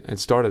home and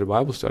started a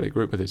Bible study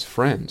group with his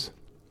friends.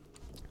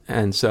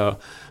 And so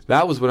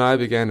that was when I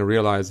began to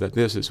realize that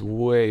this is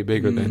way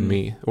bigger than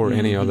me or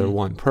any other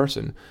one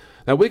person.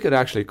 That we could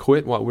actually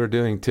quit what we're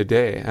doing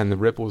today and the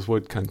ripples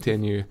would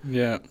continue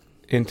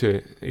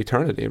into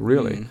eternity,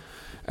 really.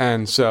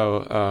 And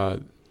so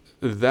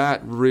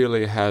that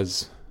really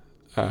has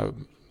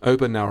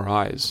opened our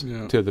eyes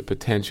to the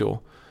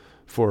potential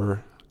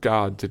for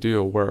God to do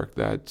a work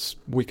that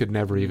we could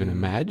never even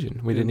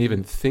imagine. We didn't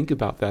even think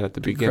about that at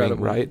the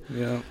beginning, right?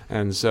 Yeah.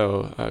 And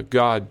so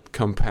God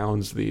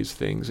compounds these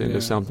things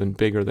into something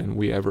bigger than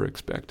we ever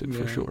expected,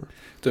 for sure.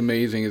 It's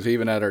amazing. Is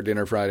even at our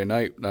dinner Friday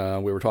night,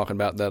 we were talking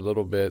about that a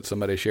little bit.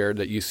 Somebody shared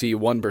that you see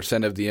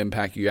 1% of the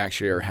impact you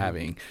actually are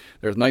having.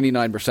 There's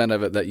 99%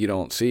 of it that you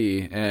don't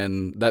see,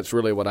 and that's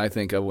really what I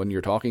think of when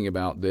you're talking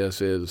about this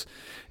is,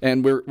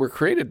 and we're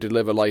created to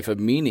live a life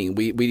of meaning.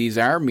 We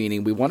desire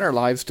meaning. We want our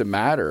lives to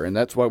matter, and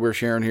that's why we're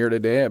sharing here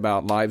today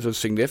about lives of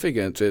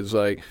significance. Is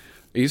like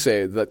you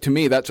say that to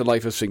me, that's a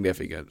life of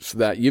significance.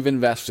 That you've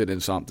invested in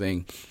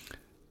something.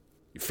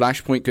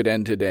 Flashpoint could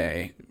end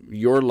today.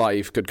 Your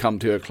life could come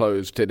to a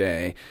close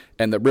today,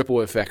 and the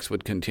ripple effects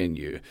would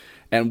continue.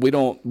 And we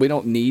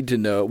don't need to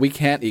know. We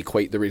can't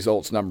equate the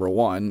results, number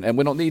one, and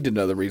we don't need to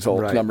know the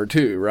results, number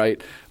two,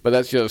 right? But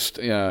that's just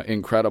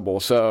incredible.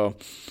 So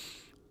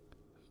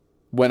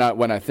when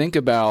I think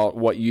about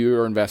what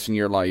you're investing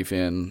your life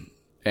in,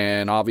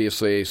 and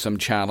obviously some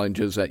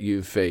challenges that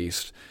you've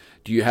faced,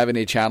 do you have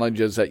any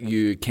challenges that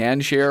you can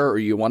share or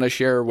you want to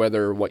share,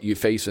 whether what you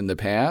face in the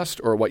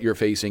past or what you're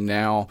facing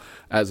now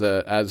as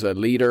a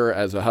leader,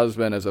 as a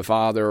husband, as a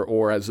father,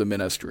 or as a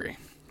ministry?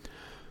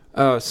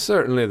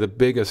 Certainly the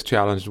biggest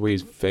challenge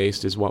we've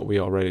faced is what we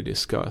already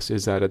discussed,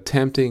 is that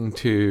attempting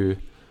to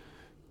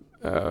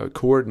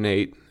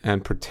coordinate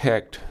and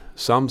protect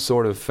some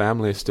sort of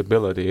family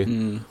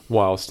stability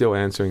while still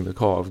answering the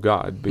call of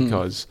God,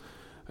 because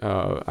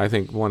I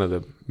think one of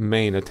the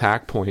main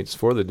attack points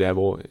for the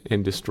devil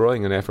in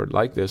destroying an effort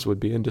like this would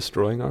be in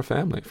destroying our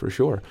family, for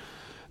sure.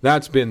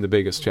 That's been the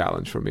biggest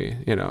challenge for me.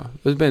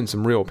 There's been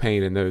some real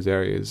pain in those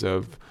areas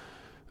of,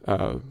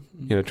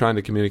 trying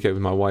to communicate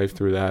with my wife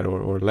through that,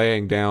 or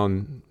laying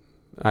down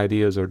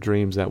ideas or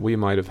dreams that we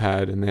might have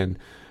had, and then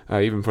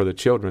even for the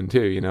children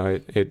too.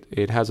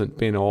 It hasn't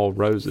been all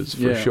roses,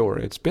 for sure.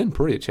 It's been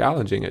pretty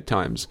challenging at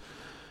times.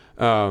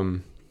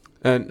 And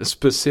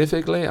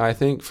specifically, I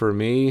think for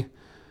me,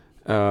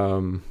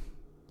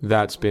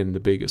 that's been the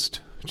biggest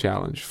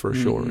challenge, for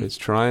sure. It's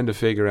trying to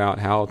figure out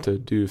how to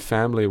do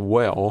family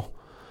well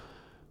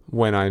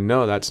when I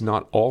know that's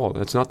not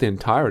the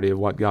entirety of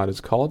what God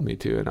has called me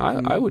to. And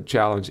I would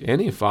challenge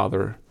any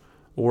father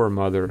or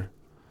mother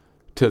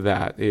to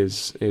that,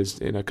 is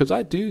because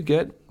I do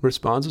get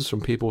responses from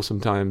people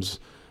sometimes.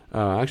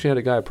 I actually had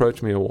a guy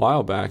approach me a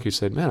while back who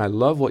said, "Man, I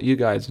love what you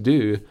guys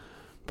do,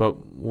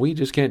 but we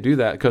just can't do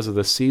that because of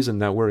the season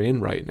that we're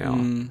in right now."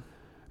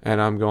 And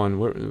I'm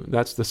going,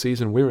 that's the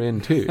season we're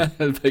in too.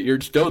 But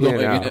you're still doing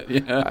it.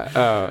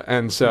 Yeah.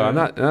 And so I'm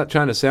not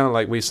trying to sound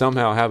like we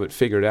somehow have it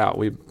figured out.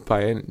 We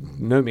by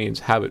no means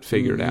have it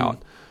figured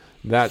out.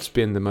 That's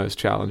been the most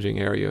challenging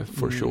area,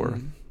 for sure.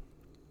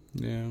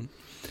 Yeah.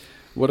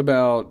 What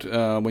about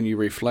when you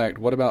reflect?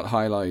 What about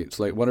highlights?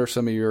 Like, what are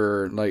some of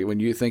your, like, when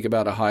you think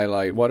about a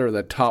highlight, what are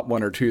the top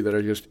one or two that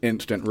are just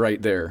instant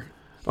right there?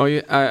 Oh,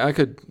 yeah, I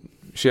could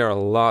share a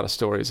lot of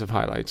stories of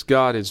highlights.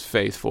 God is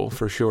faithful,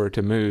 for sure,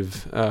 to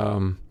move.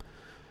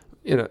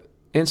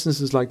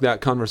 Instances like that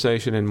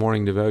conversation in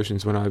morning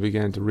devotions when I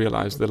began to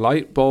realize the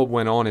light bulb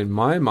went on in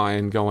my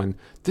mind going,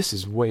 this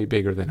is way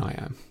bigger than I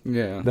am.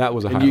 Yeah. That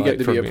was a highlight. And you get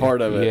to for be me. a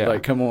part of it. Yeah.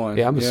 Like, come on.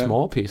 Yeah, I'm a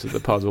small piece of the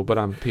puzzle, but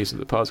I'm a piece of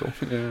the puzzle.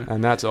 Yeah.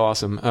 And that's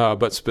awesome.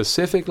 But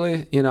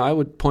specifically, I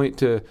would point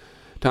to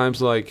times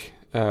like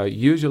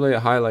usually a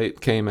highlight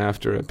came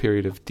after a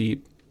period of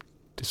deep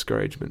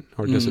discouragement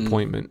or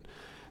disappointment.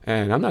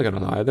 And I'm not going to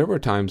lie, there were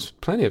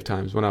plenty of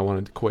times when I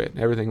wanted to quit.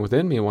 Everything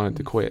within me wanted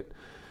to quit.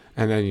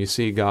 And then you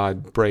see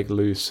God break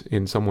loose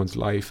in someone's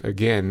life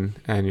again,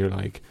 and you're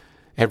like,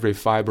 every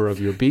fiber of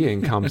your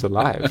being comes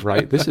alive,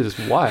 right? This is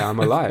why I'm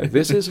alive.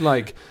 This is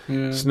like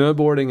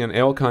snowboarding and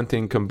elk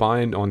hunting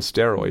combined on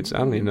steroids. I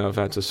don't even know if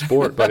that's a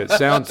sport, but it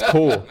sounds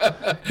cool.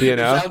 It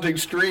sounds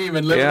extreme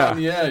and living on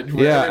the edge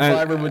where every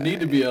fiber would need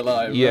to be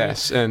alive.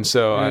 Yes, right? And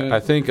so I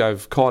think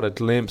I've caught a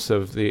glimpse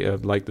of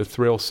the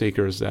thrill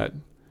seekers that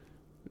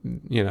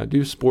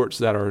do sports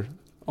that are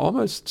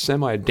almost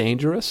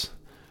semi-dangerous,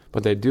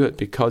 but they do it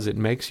because it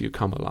makes you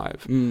come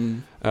alive.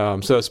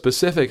 So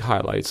specific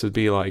highlights would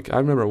be like, I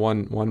remember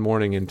one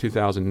morning in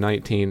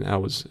 2019, I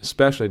was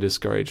especially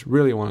discouraged,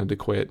 really wanted to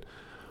quit,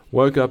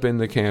 woke up in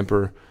the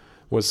camper,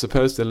 was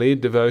supposed to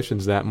lead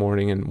devotions that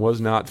morning and was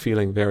not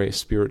feeling very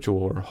spiritual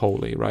or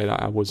holy, right?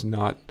 I was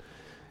not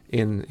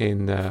in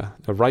the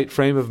right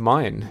frame of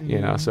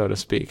mind, so to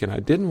speak. And I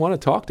didn't want to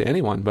talk to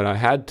anyone, but I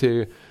had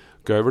to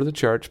go over to the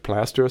church,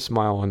 plaster a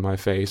smile on my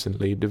face, and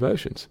lead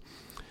devotions.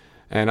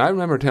 And I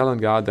remember telling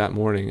God that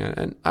morning,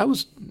 and I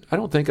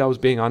don't think I was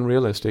being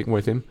unrealistic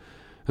with him,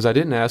 because I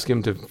didn't ask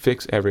him to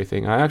fix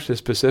everything. I actually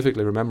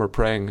specifically remember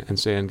praying and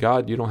saying,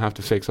 God, you don't have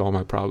to fix all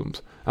my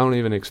problems. I don't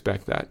even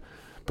expect that.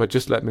 But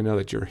just let me know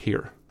that you're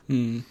here.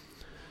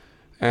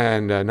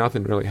 And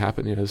nothing really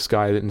happened. The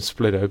sky didn't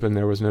split open.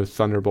 There was no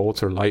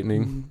thunderbolts or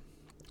lightning.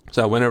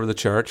 So I went over to the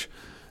church,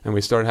 and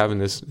we started having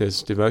this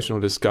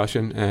devotional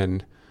discussion,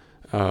 and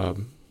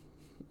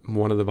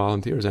one of the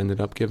volunteers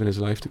ended up giving his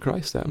life to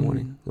Christ that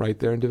morning, right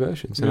there in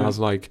devotions. And I was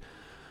like,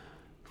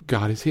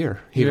 God is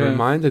here. He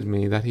reminded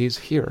me that he's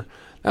here.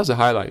 That was a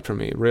highlight for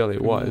me. It really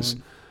was.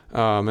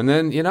 And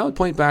then, I would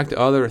point back to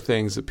other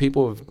things that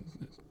people have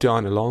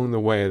done along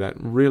the way that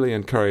really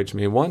encouraged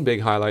me. One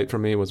big highlight for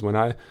me was when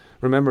I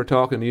remember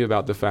talking to you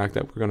about the fact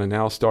that we're going to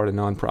now start a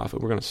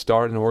nonprofit. We're going to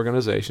start an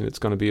organization. It's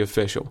going to be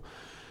official.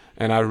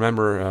 And I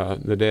remember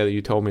the day that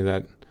you told me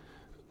that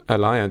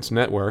Alliance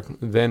Network,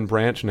 then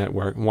Branch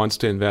Network, wants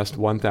to invest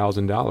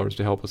 $1,000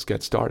 to help us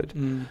get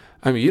started.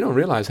 I mean, you don't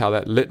realize how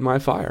that lit my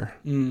fire.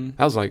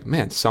 I was like,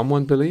 man,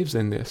 someone believes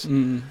in this.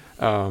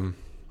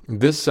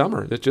 This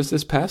summer, just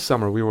this past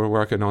summer, we were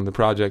working on the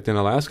project in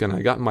Alaska, and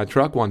I got in my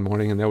truck one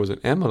morning, and there was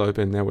an envelope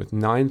in there with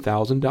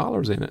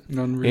 $9,000 in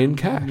it, in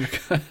cash,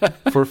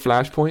 for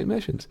Flashpoint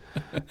missions.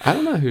 I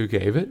don't know who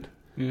gave it,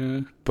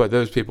 but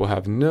those people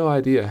have no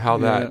idea how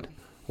that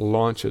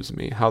launches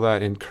me, how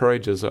that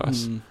encourages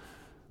us.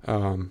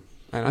 And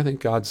I think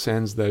God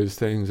sends those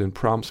things and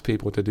prompts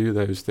people to do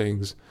those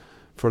things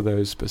for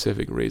those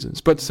specific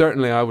reasons. But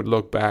certainly I would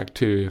look back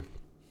to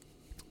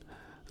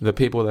the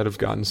people that have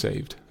gotten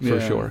saved, for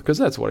sure, because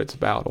that's what it's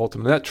about,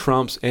 ultimately. That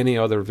trumps any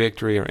other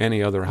victory or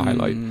any other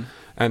highlight.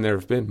 And there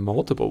have been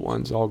multiple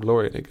ones, all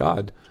glory to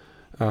God.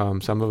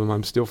 Some of them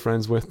I'm still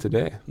friends with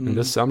today. And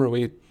this summer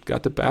we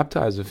got to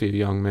baptize a few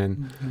young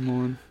men. Come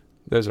on.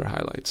 Those are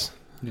highlights.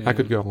 I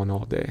could go on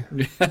all day.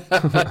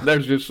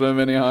 There's just so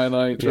many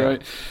highlights,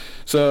 right?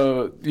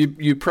 So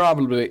you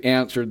probably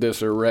answered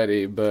this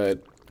already,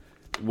 but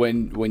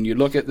when you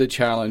look at the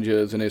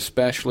challenges and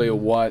especially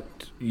what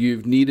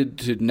you've needed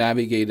to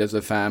navigate as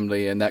a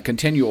family and that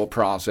continual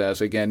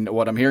process, again,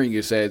 what I'm hearing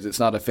you say is it's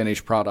not a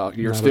finished product.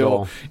 You're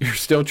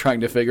still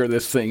trying to figure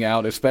this thing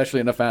out, especially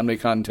in a family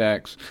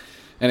context.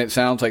 And it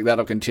sounds like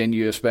that'll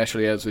continue,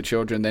 especially as the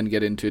children then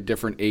get into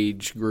different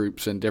age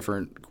groups and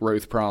different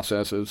growth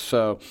processes.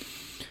 So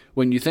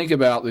when you think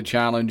about the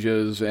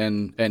challenges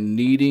and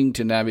needing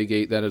to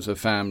navigate that as a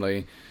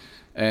family,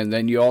 and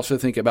then you also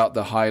think about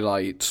the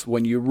highlights,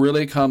 when you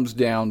really comes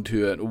down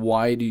to it,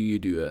 why do you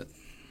do it?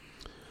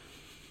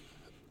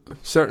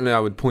 Certainly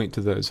I would point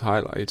to those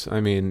highlights. I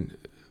mean,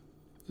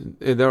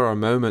 there are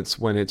moments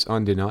when it's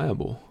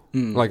undeniable.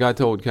 Like I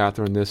told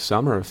Catherine this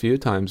summer a few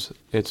times,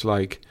 it's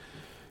like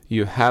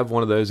you have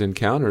one of those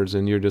encounters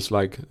and you're just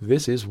like,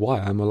 this is why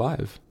I'm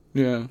alive.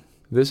 Yeah.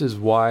 This is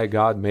why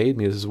God made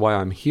me. This is why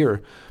I'm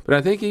here. But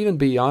I think even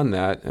beyond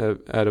that,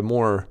 at a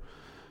more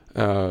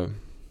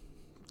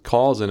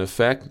cause and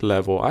effect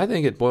level, I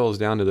think it boils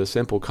down to the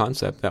simple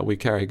concept that we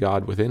carry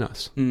God within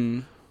us.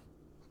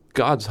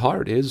 God's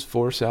heart is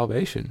for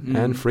salvation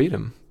and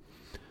freedom.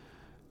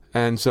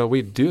 And so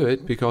we do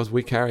it because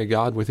we carry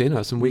God within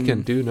us, and we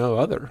can do no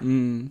other.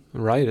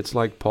 Right? It's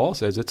like Paul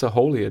says, it's a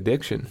holy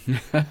addiction.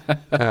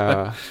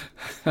 I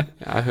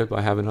hope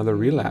I have another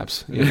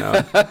relapse, We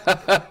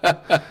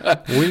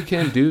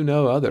can do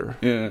no other.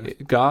 Yeah.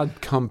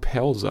 God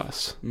compels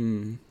us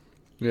and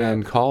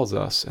calls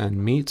us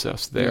and meets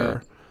us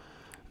there.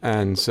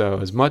 And so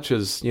as much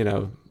as,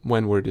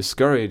 when we're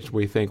discouraged,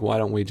 we think, why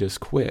don't we just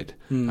quit?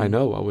 I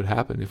know what would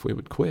happen if we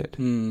would quit.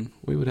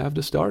 We would have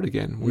to start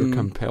again. We're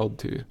compelled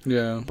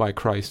to by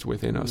Christ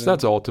within us.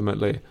 That's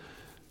ultimately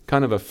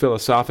kind of a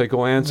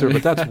philosophical answer,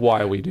 but that's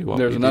why we do what we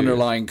do. There's an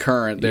underlying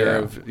current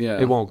there.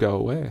 It won't go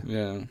away.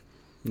 Yeah,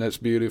 that's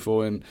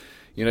beautiful. And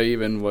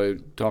even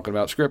when talking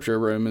about Scripture,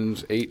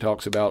 Romans 8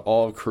 talks about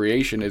all of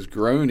creation is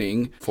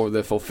groaning for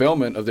the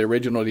fulfillment of the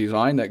original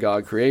design that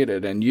God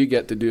created. And you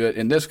get to do it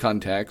in this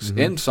context,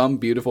 in some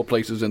beautiful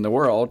places in the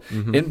world,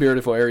 in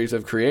beautiful areas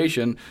of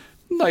creation.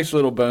 Nice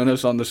little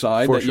bonus on the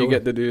side you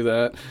get to do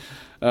that.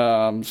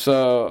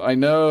 So I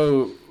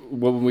know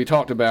when we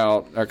talked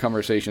about our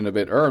conversation a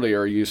bit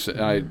earlier,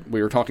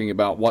 we were talking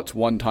about what's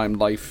one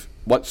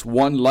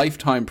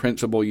lifetime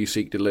principle you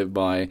seek to live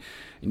by.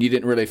 And you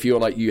didn't really feel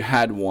like you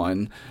had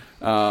one,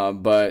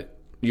 but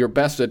your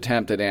best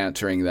attempt at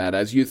answering that,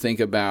 as you think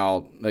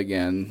about,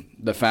 again,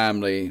 the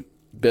family,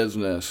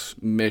 business,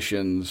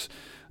 missions,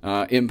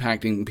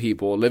 impacting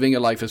people, living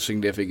a life of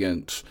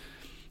significance,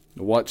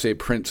 what's a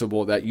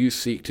principle that you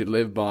seek to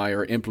live by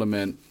or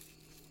implement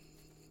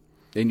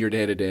in your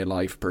day-to-day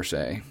life, per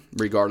se,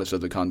 regardless of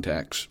the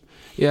context?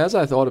 Yeah, as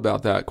I thought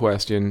about that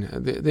question,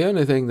 the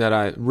only thing that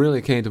I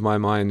really came to my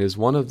mind is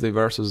one of the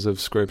verses of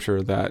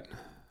Scripture that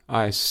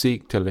I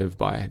seek to live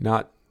by,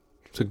 not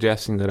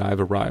suggesting that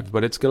I've arrived,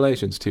 but it's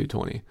Galatians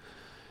 2:20.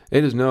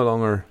 It is no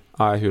longer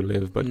I who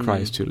live, but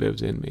Christ who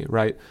lives in me,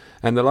 right?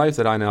 And the life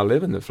that I now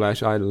live in the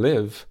flesh, I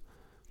live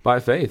by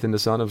faith in the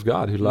Son of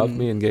God who loved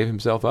me and gave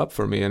himself up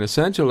for me. And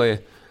essentially,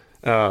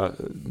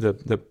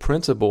 the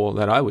principle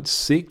that I would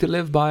seek to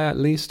live by, at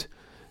least,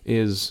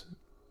 is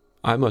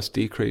I must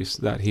decrease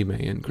that he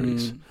may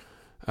increase.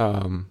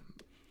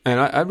 And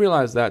I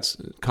realize that's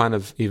kind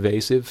of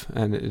evasive,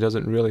 and it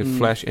doesn't really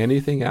flesh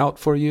anything out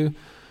for you.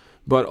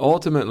 But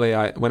ultimately,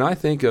 when I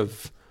think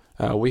of,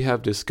 we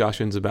have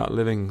discussions about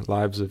living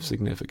lives of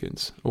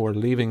significance, or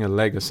leaving a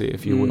legacy,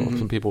 if you will.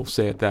 Some people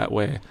say it that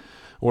way,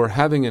 or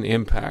having an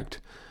impact.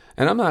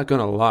 And I'm not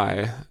going to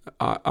lie,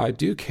 I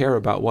do care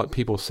about what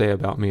people say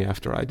about me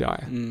after I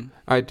die.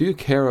 I do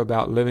care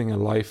about living a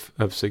life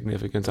of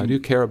significance. I do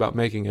care about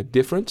making a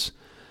difference.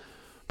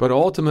 But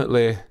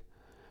ultimately,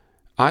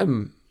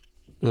 I'm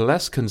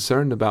less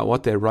concerned about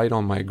what they write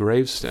on my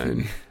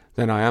gravestone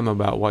than I am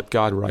about what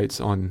God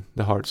writes on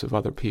the hearts of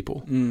other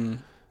people. And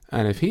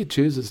if he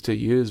chooses to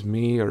use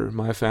me or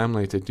my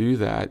family to do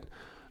that,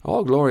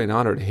 all glory and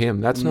honor to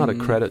him. That's not a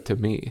credit to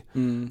me.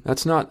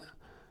 That's not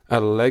a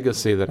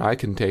legacy that I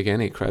can take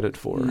any credit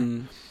for.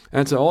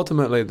 And so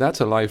ultimately, that's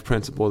a life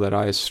principle that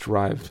I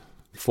strive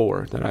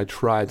for, that I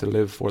try to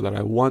live for, that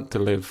I want to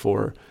live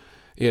for,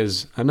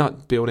 is I'm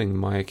not building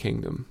my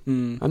kingdom.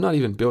 I'm not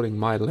even building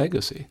my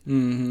legacy.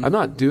 I'm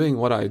not doing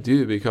what I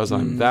do because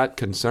I'm that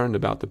concerned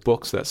about the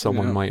books that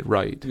someone might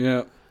write.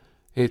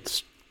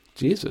 It's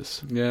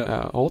Jesus.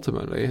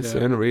 Ultimately, it's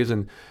the only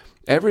reason.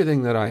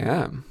 Everything that I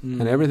am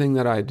and everything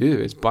that I do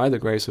is by the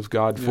grace of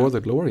God for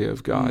the glory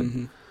of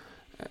God.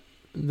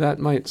 That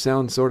might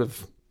sound sort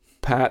of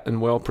pat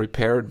and well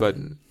prepared, but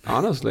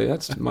honestly,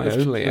 that's my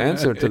only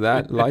answer to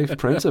that life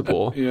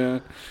principle.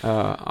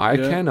 I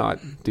cannot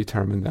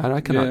determine that.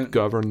 I cannot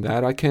govern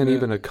that. I can't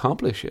even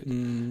accomplish it.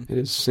 It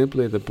is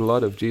simply the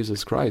blood of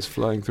Jesus Christ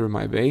flowing through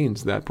my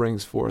veins that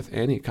brings forth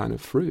any kind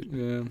of fruit.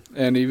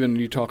 And even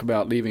you talk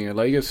about leaving a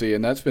legacy,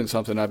 and that's been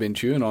something I've been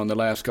chewing on the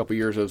last couple of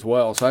years as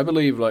well. So I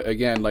believe,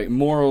 like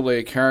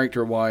morally,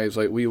 character-wise,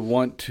 we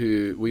want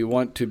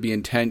to be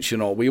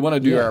intentional. We want to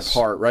do our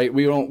part, right?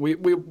 We don't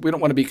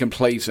want to be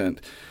complacent.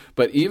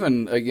 But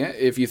even, again,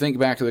 if you think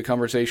back to the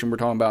conversation we're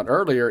talking about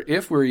earlier,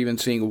 if we're even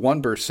seeing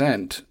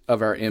 1%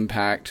 of our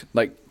impact,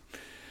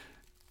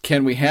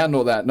 can we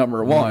handle that,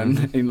 number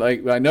one?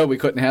 And I know we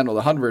couldn't handle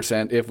the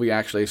 100% if we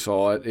actually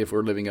saw it, if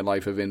we're living a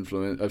life of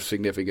influence, of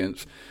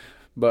significance.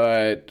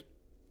 But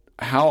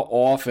how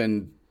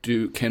often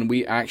can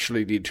we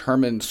actually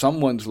determine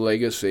someone's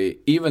legacy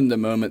even the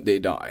moment they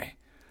die?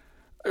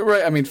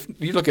 Right. I mean,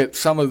 you look at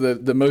some of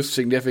the most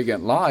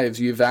significant lives,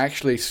 you've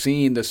actually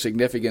seen the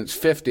significance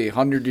 50,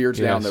 100 years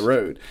down the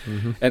road.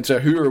 And so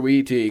who are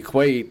we to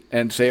equate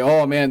and say,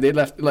 oh, man, they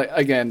left,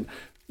 again,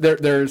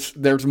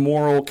 there's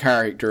moral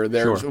character.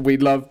 We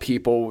love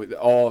people,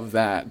 all of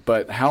that.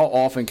 But how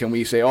often can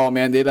we say, oh,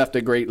 man, they left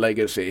a great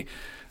legacy?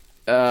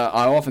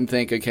 I often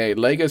think, okay,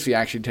 legacy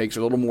actually takes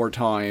a little more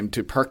time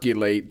to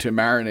percolate, to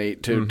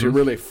marinate, to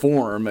really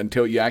form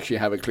until you actually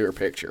have a clear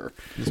picture.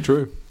 It's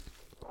true.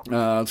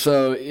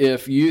 So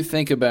if you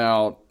think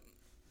about,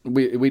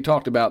 we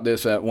talked about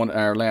this at one of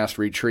our last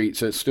retreats,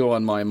 so it's still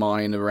in my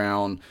mind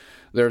around,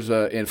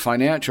 in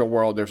financial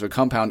world, there's a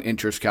compound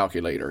interest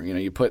calculator.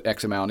 You put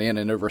X amount in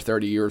and over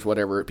 30 years,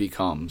 whatever it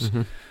becomes.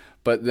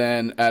 But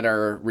then at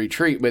our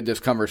retreat, we had this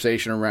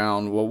conversation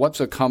around, well, what's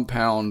a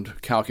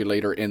compound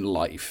calculator in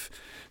life?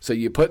 So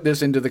you put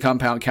this into the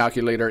compound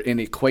calculator and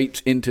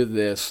equates into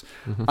this.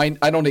 Mm-hmm.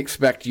 I don't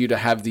expect you to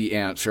have the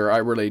answer. I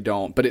really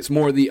don't. But it's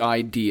more the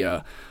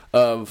idea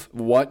of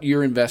what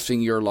you're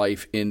investing your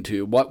life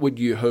into. What would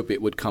you hope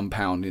it would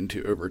compound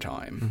into over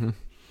time?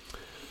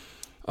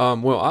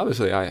 Mm-hmm. Well,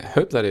 obviously, I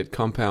hope that it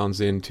compounds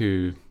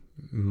into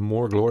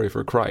more glory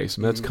for Christ.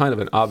 I mean, that's kind of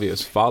an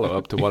obvious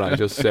follow-up to what I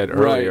just said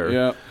earlier. Right,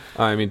 yeah.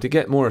 I mean, to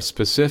get more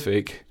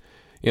specific,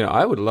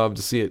 I would love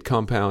to see it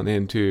compound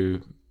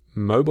into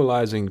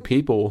mobilizing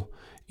people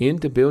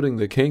into building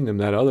the kingdom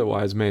that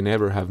otherwise may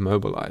never have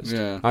mobilized.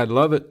 Yeah. I'd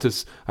love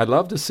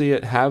to see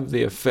it have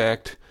the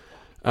effect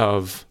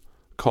of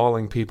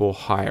calling people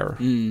higher,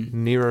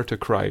 nearer to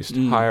Christ,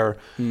 higher,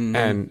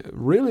 and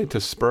really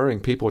to spurring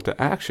people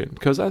to action.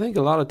 Because I think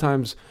a lot of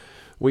times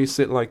we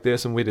sit like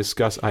this and we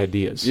discuss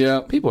ideas.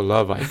 Yeah. People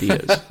love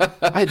ideas.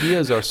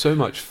 Ideas are so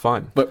much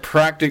fun. But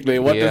practically,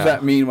 what does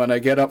that mean when I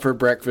get up for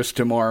breakfast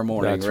tomorrow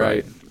morning? That's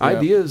right. Yeah.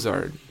 Ideas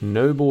are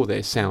noble.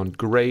 They sound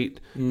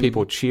great.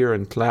 People cheer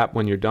and clap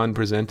when you're done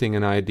presenting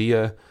an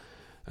idea.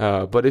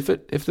 But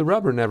if the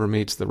rubber never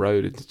meets the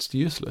road, it's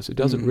useless. It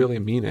doesn't really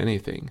mean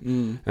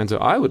anything. And so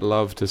I would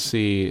love to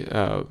see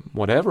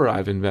whatever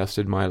I've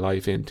invested my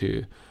life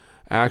into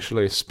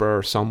actually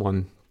spur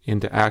someone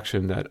into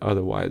action that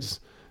otherwise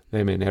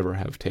they may never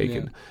have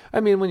taken. Yeah. I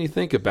mean, when you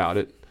think about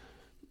it,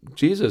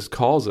 Jesus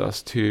calls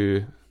us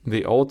to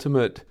the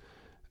ultimate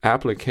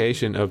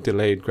application of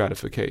delayed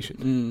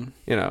gratification.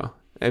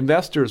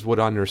 Investors would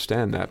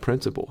understand that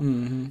principle.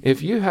 Mm-hmm.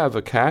 If you have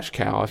a cash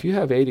cow, if you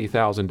have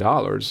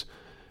 $80,000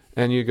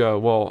 and you go,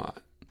 well,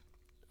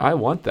 I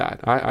want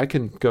that. I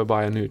can go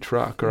buy a new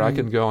truck or I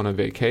can go on a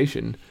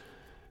vacation.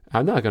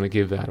 I'm not going to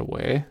give that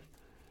away.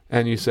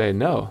 And you say,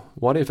 no,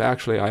 what if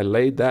actually I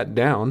laid that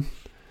down,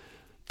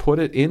 put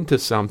it into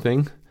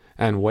something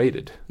and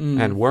waited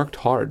and worked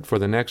hard for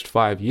the next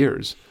 5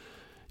 years?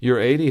 Your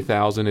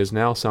 80,000 is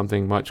now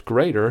something much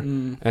greater,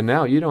 and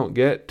now you don't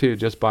get to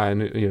just buy a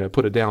new,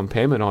 put a down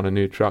payment on a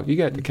new truck. You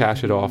get to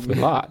cash it off the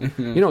lot.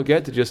 You don't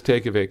get to just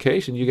take a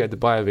vacation. You get to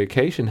buy a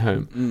vacation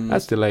home.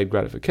 That's delayed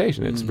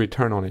gratification. It's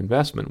return on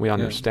investment. We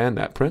understand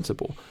that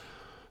principle.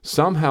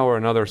 Somehow or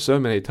another, so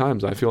many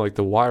times I feel like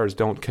the wires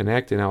don't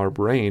connect in our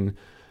brain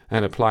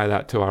and apply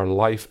that to our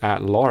life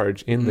at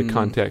large in the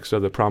context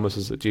of the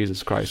promises that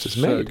Jesus Christ has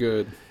made. So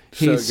good.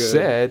 He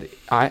said,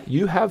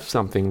 you have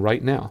something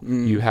right now.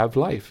 You have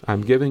life.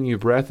 I'm giving you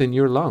breath in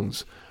your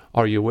lungs.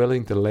 Are you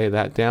willing to lay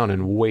that down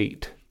and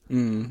wait?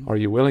 Are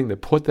you willing to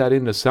put that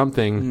into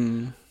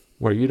something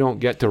where you don't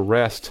get to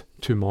rest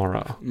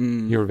tomorrow?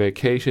 Your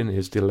vacation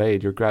is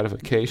delayed. Your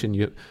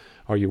gratification,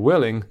 are you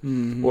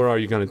willing? Or are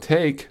you going to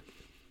take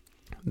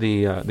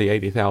the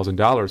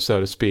 $80,000, so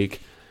to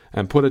speak,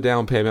 and put a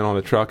down payment on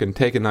a truck and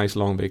take a nice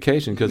long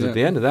vacation? Because at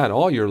the end of that,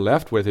 all you're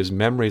left with is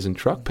memories and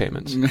truck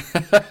payments.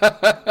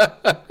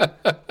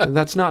 And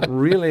that's not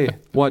really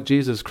what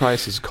Jesus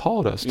Christ has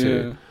called us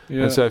to.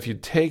 And so if you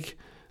take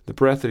the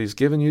breath that he's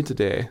given you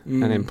today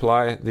and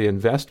imply the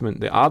investment,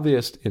 the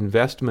obvious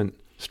investment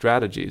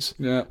strategies,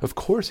 of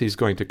course he's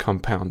going to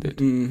compound it.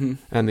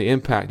 And the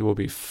impact will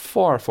be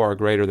far, far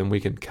greater than we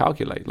can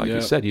calculate. Like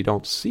you said, you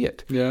don't see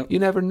it. You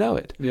never know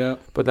it.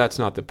 But that's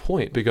not the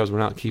point, because we're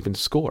not keeping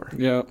score.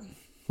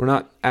 We're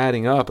not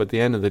adding up at the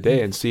end of the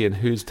day and seeing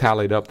who's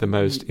tallied up the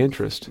most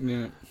interest.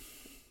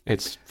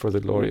 It's for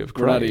the glory of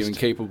Christ. We're not even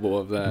capable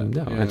of that.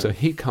 No, and so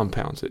he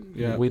compounds it.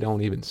 We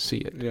don't even see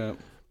it.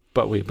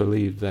 But we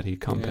believe that he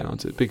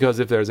compounds it. Because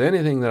if there's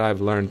anything that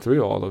I've learned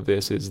through all of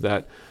this, is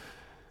that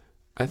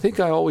I think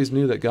I always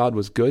knew that God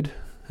was good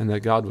and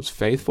that God was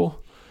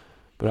faithful,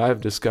 but I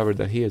have discovered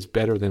that he is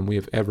better than we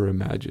have ever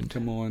imagined.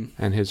 Come on.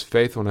 And his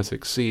faithfulness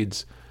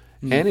exceeds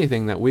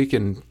anything that we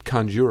can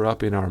conjure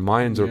up in our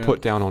minds or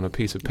put down on a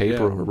piece of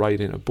paper or write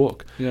in a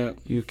book.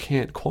 You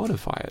can't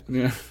quantify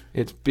it.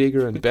 It's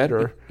bigger and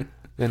better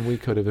than we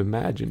could have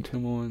imagined.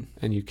 Come on.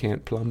 And you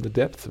can't plumb the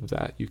depth of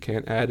that. You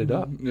can't add it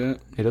up.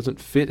 It doesn't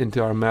fit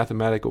into our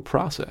mathematical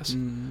process.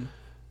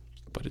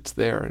 But it's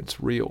there and it's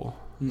real.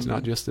 It's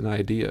not just an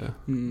idea.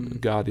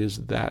 God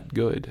is that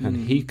good,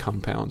 and he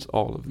compounds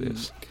all of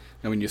this.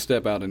 And when you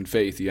step out in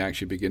faith, you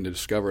actually begin to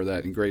discover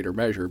that in greater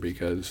measure,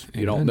 because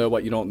you don't know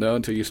what you don't know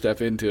until you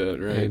step into it,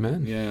 right?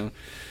 Amen. Yeah.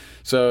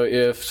 So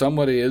if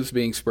somebody is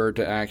being spurred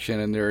to action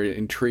and they're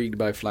intrigued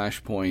by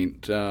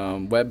Flashpoint,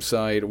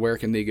 website, where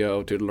can they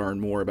go to learn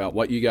more about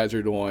what you guys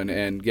are doing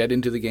and get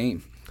into the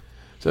game?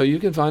 So you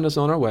can find us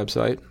on our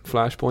website,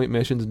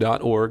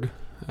 flashpointmissions.org.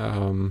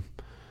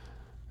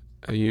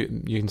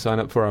 You can sign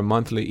up for our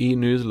monthly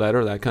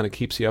e-newsletter. That kind of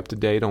keeps you up to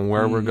date on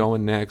where we're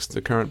going next,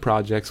 the current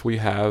projects we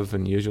have,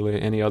 and usually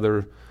any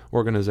other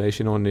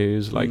organizational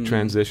news like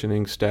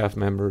transitioning staff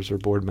members or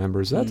board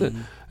members. That's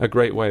a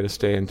great way to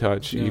stay in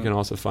touch. You can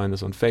also find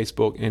us on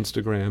Facebook,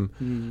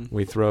 Instagram.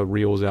 We throw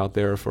reels out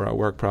there for our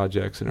work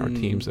projects and our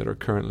teams that are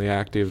currently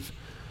active.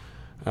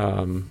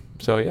 So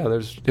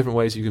there's different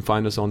ways you can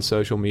find us on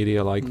social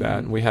media like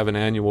that. We have an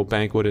annual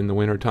banquet in the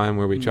wintertime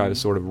where we try to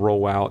sort of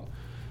roll out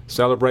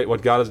celebrate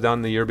what God has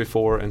done the year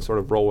before and sort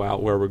of roll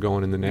out where we're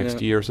going in the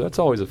next year. So that's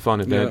always a fun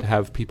event, to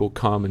have people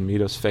come and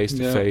meet us face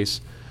to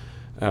face.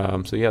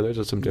 So those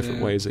are some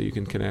different ways that you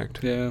can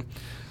connect. Yeah.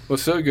 Well,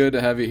 so good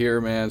to have you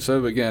here, man.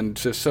 So, again,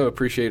 just so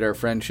appreciate our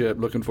friendship.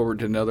 Looking forward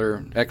to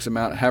another X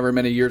amount, however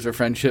many years of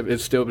friendship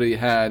it's still to be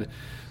had.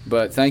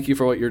 But thank you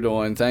for what you're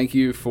doing. Thank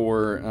you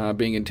for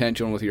being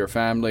intentional with your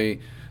family,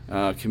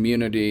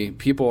 community,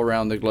 people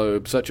around the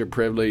globe. Such a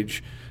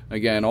privilege.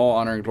 Again, all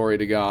honor and glory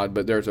to God,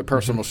 but there's a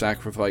personal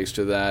sacrifice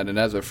to that. And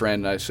as a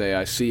friend, I say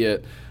I see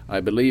it. I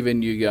believe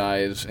in you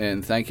guys,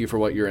 and thank you for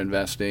what you're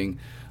investing.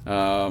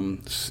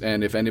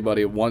 And if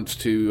anybody wants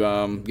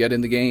to get in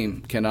the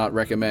game, cannot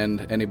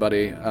recommend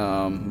anybody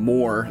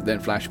more than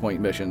Flashpoint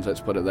Missions.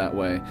 Let's put it that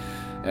way.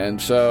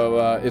 And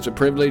so it's a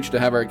privilege to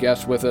have our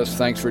guests with us.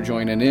 Thanks for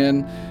joining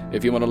in.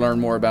 If you want to learn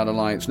more about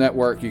Alliance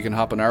Network, you can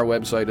hop on our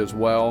website as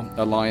well,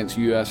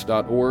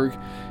 allianceus.org.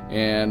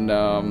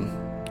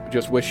 And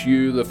just wish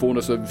you the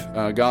fullness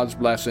of God's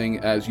blessing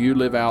as you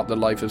live out the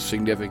life of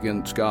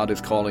significance God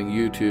is calling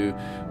you to,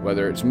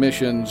 whether it's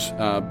missions,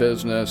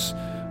 business,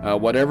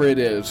 whatever it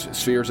is,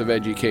 spheres of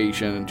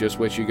education. Just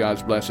wish you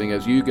God's blessing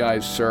as you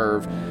guys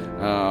serve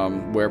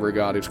wherever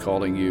God is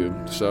calling you.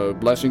 So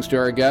blessings to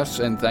our guests,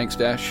 and thanks,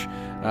 Desh,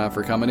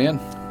 for coming in.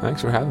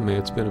 Thanks for having me.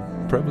 It's been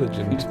a privilege,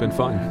 and it's been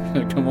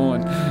fun. Come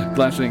on.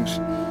 Blessings.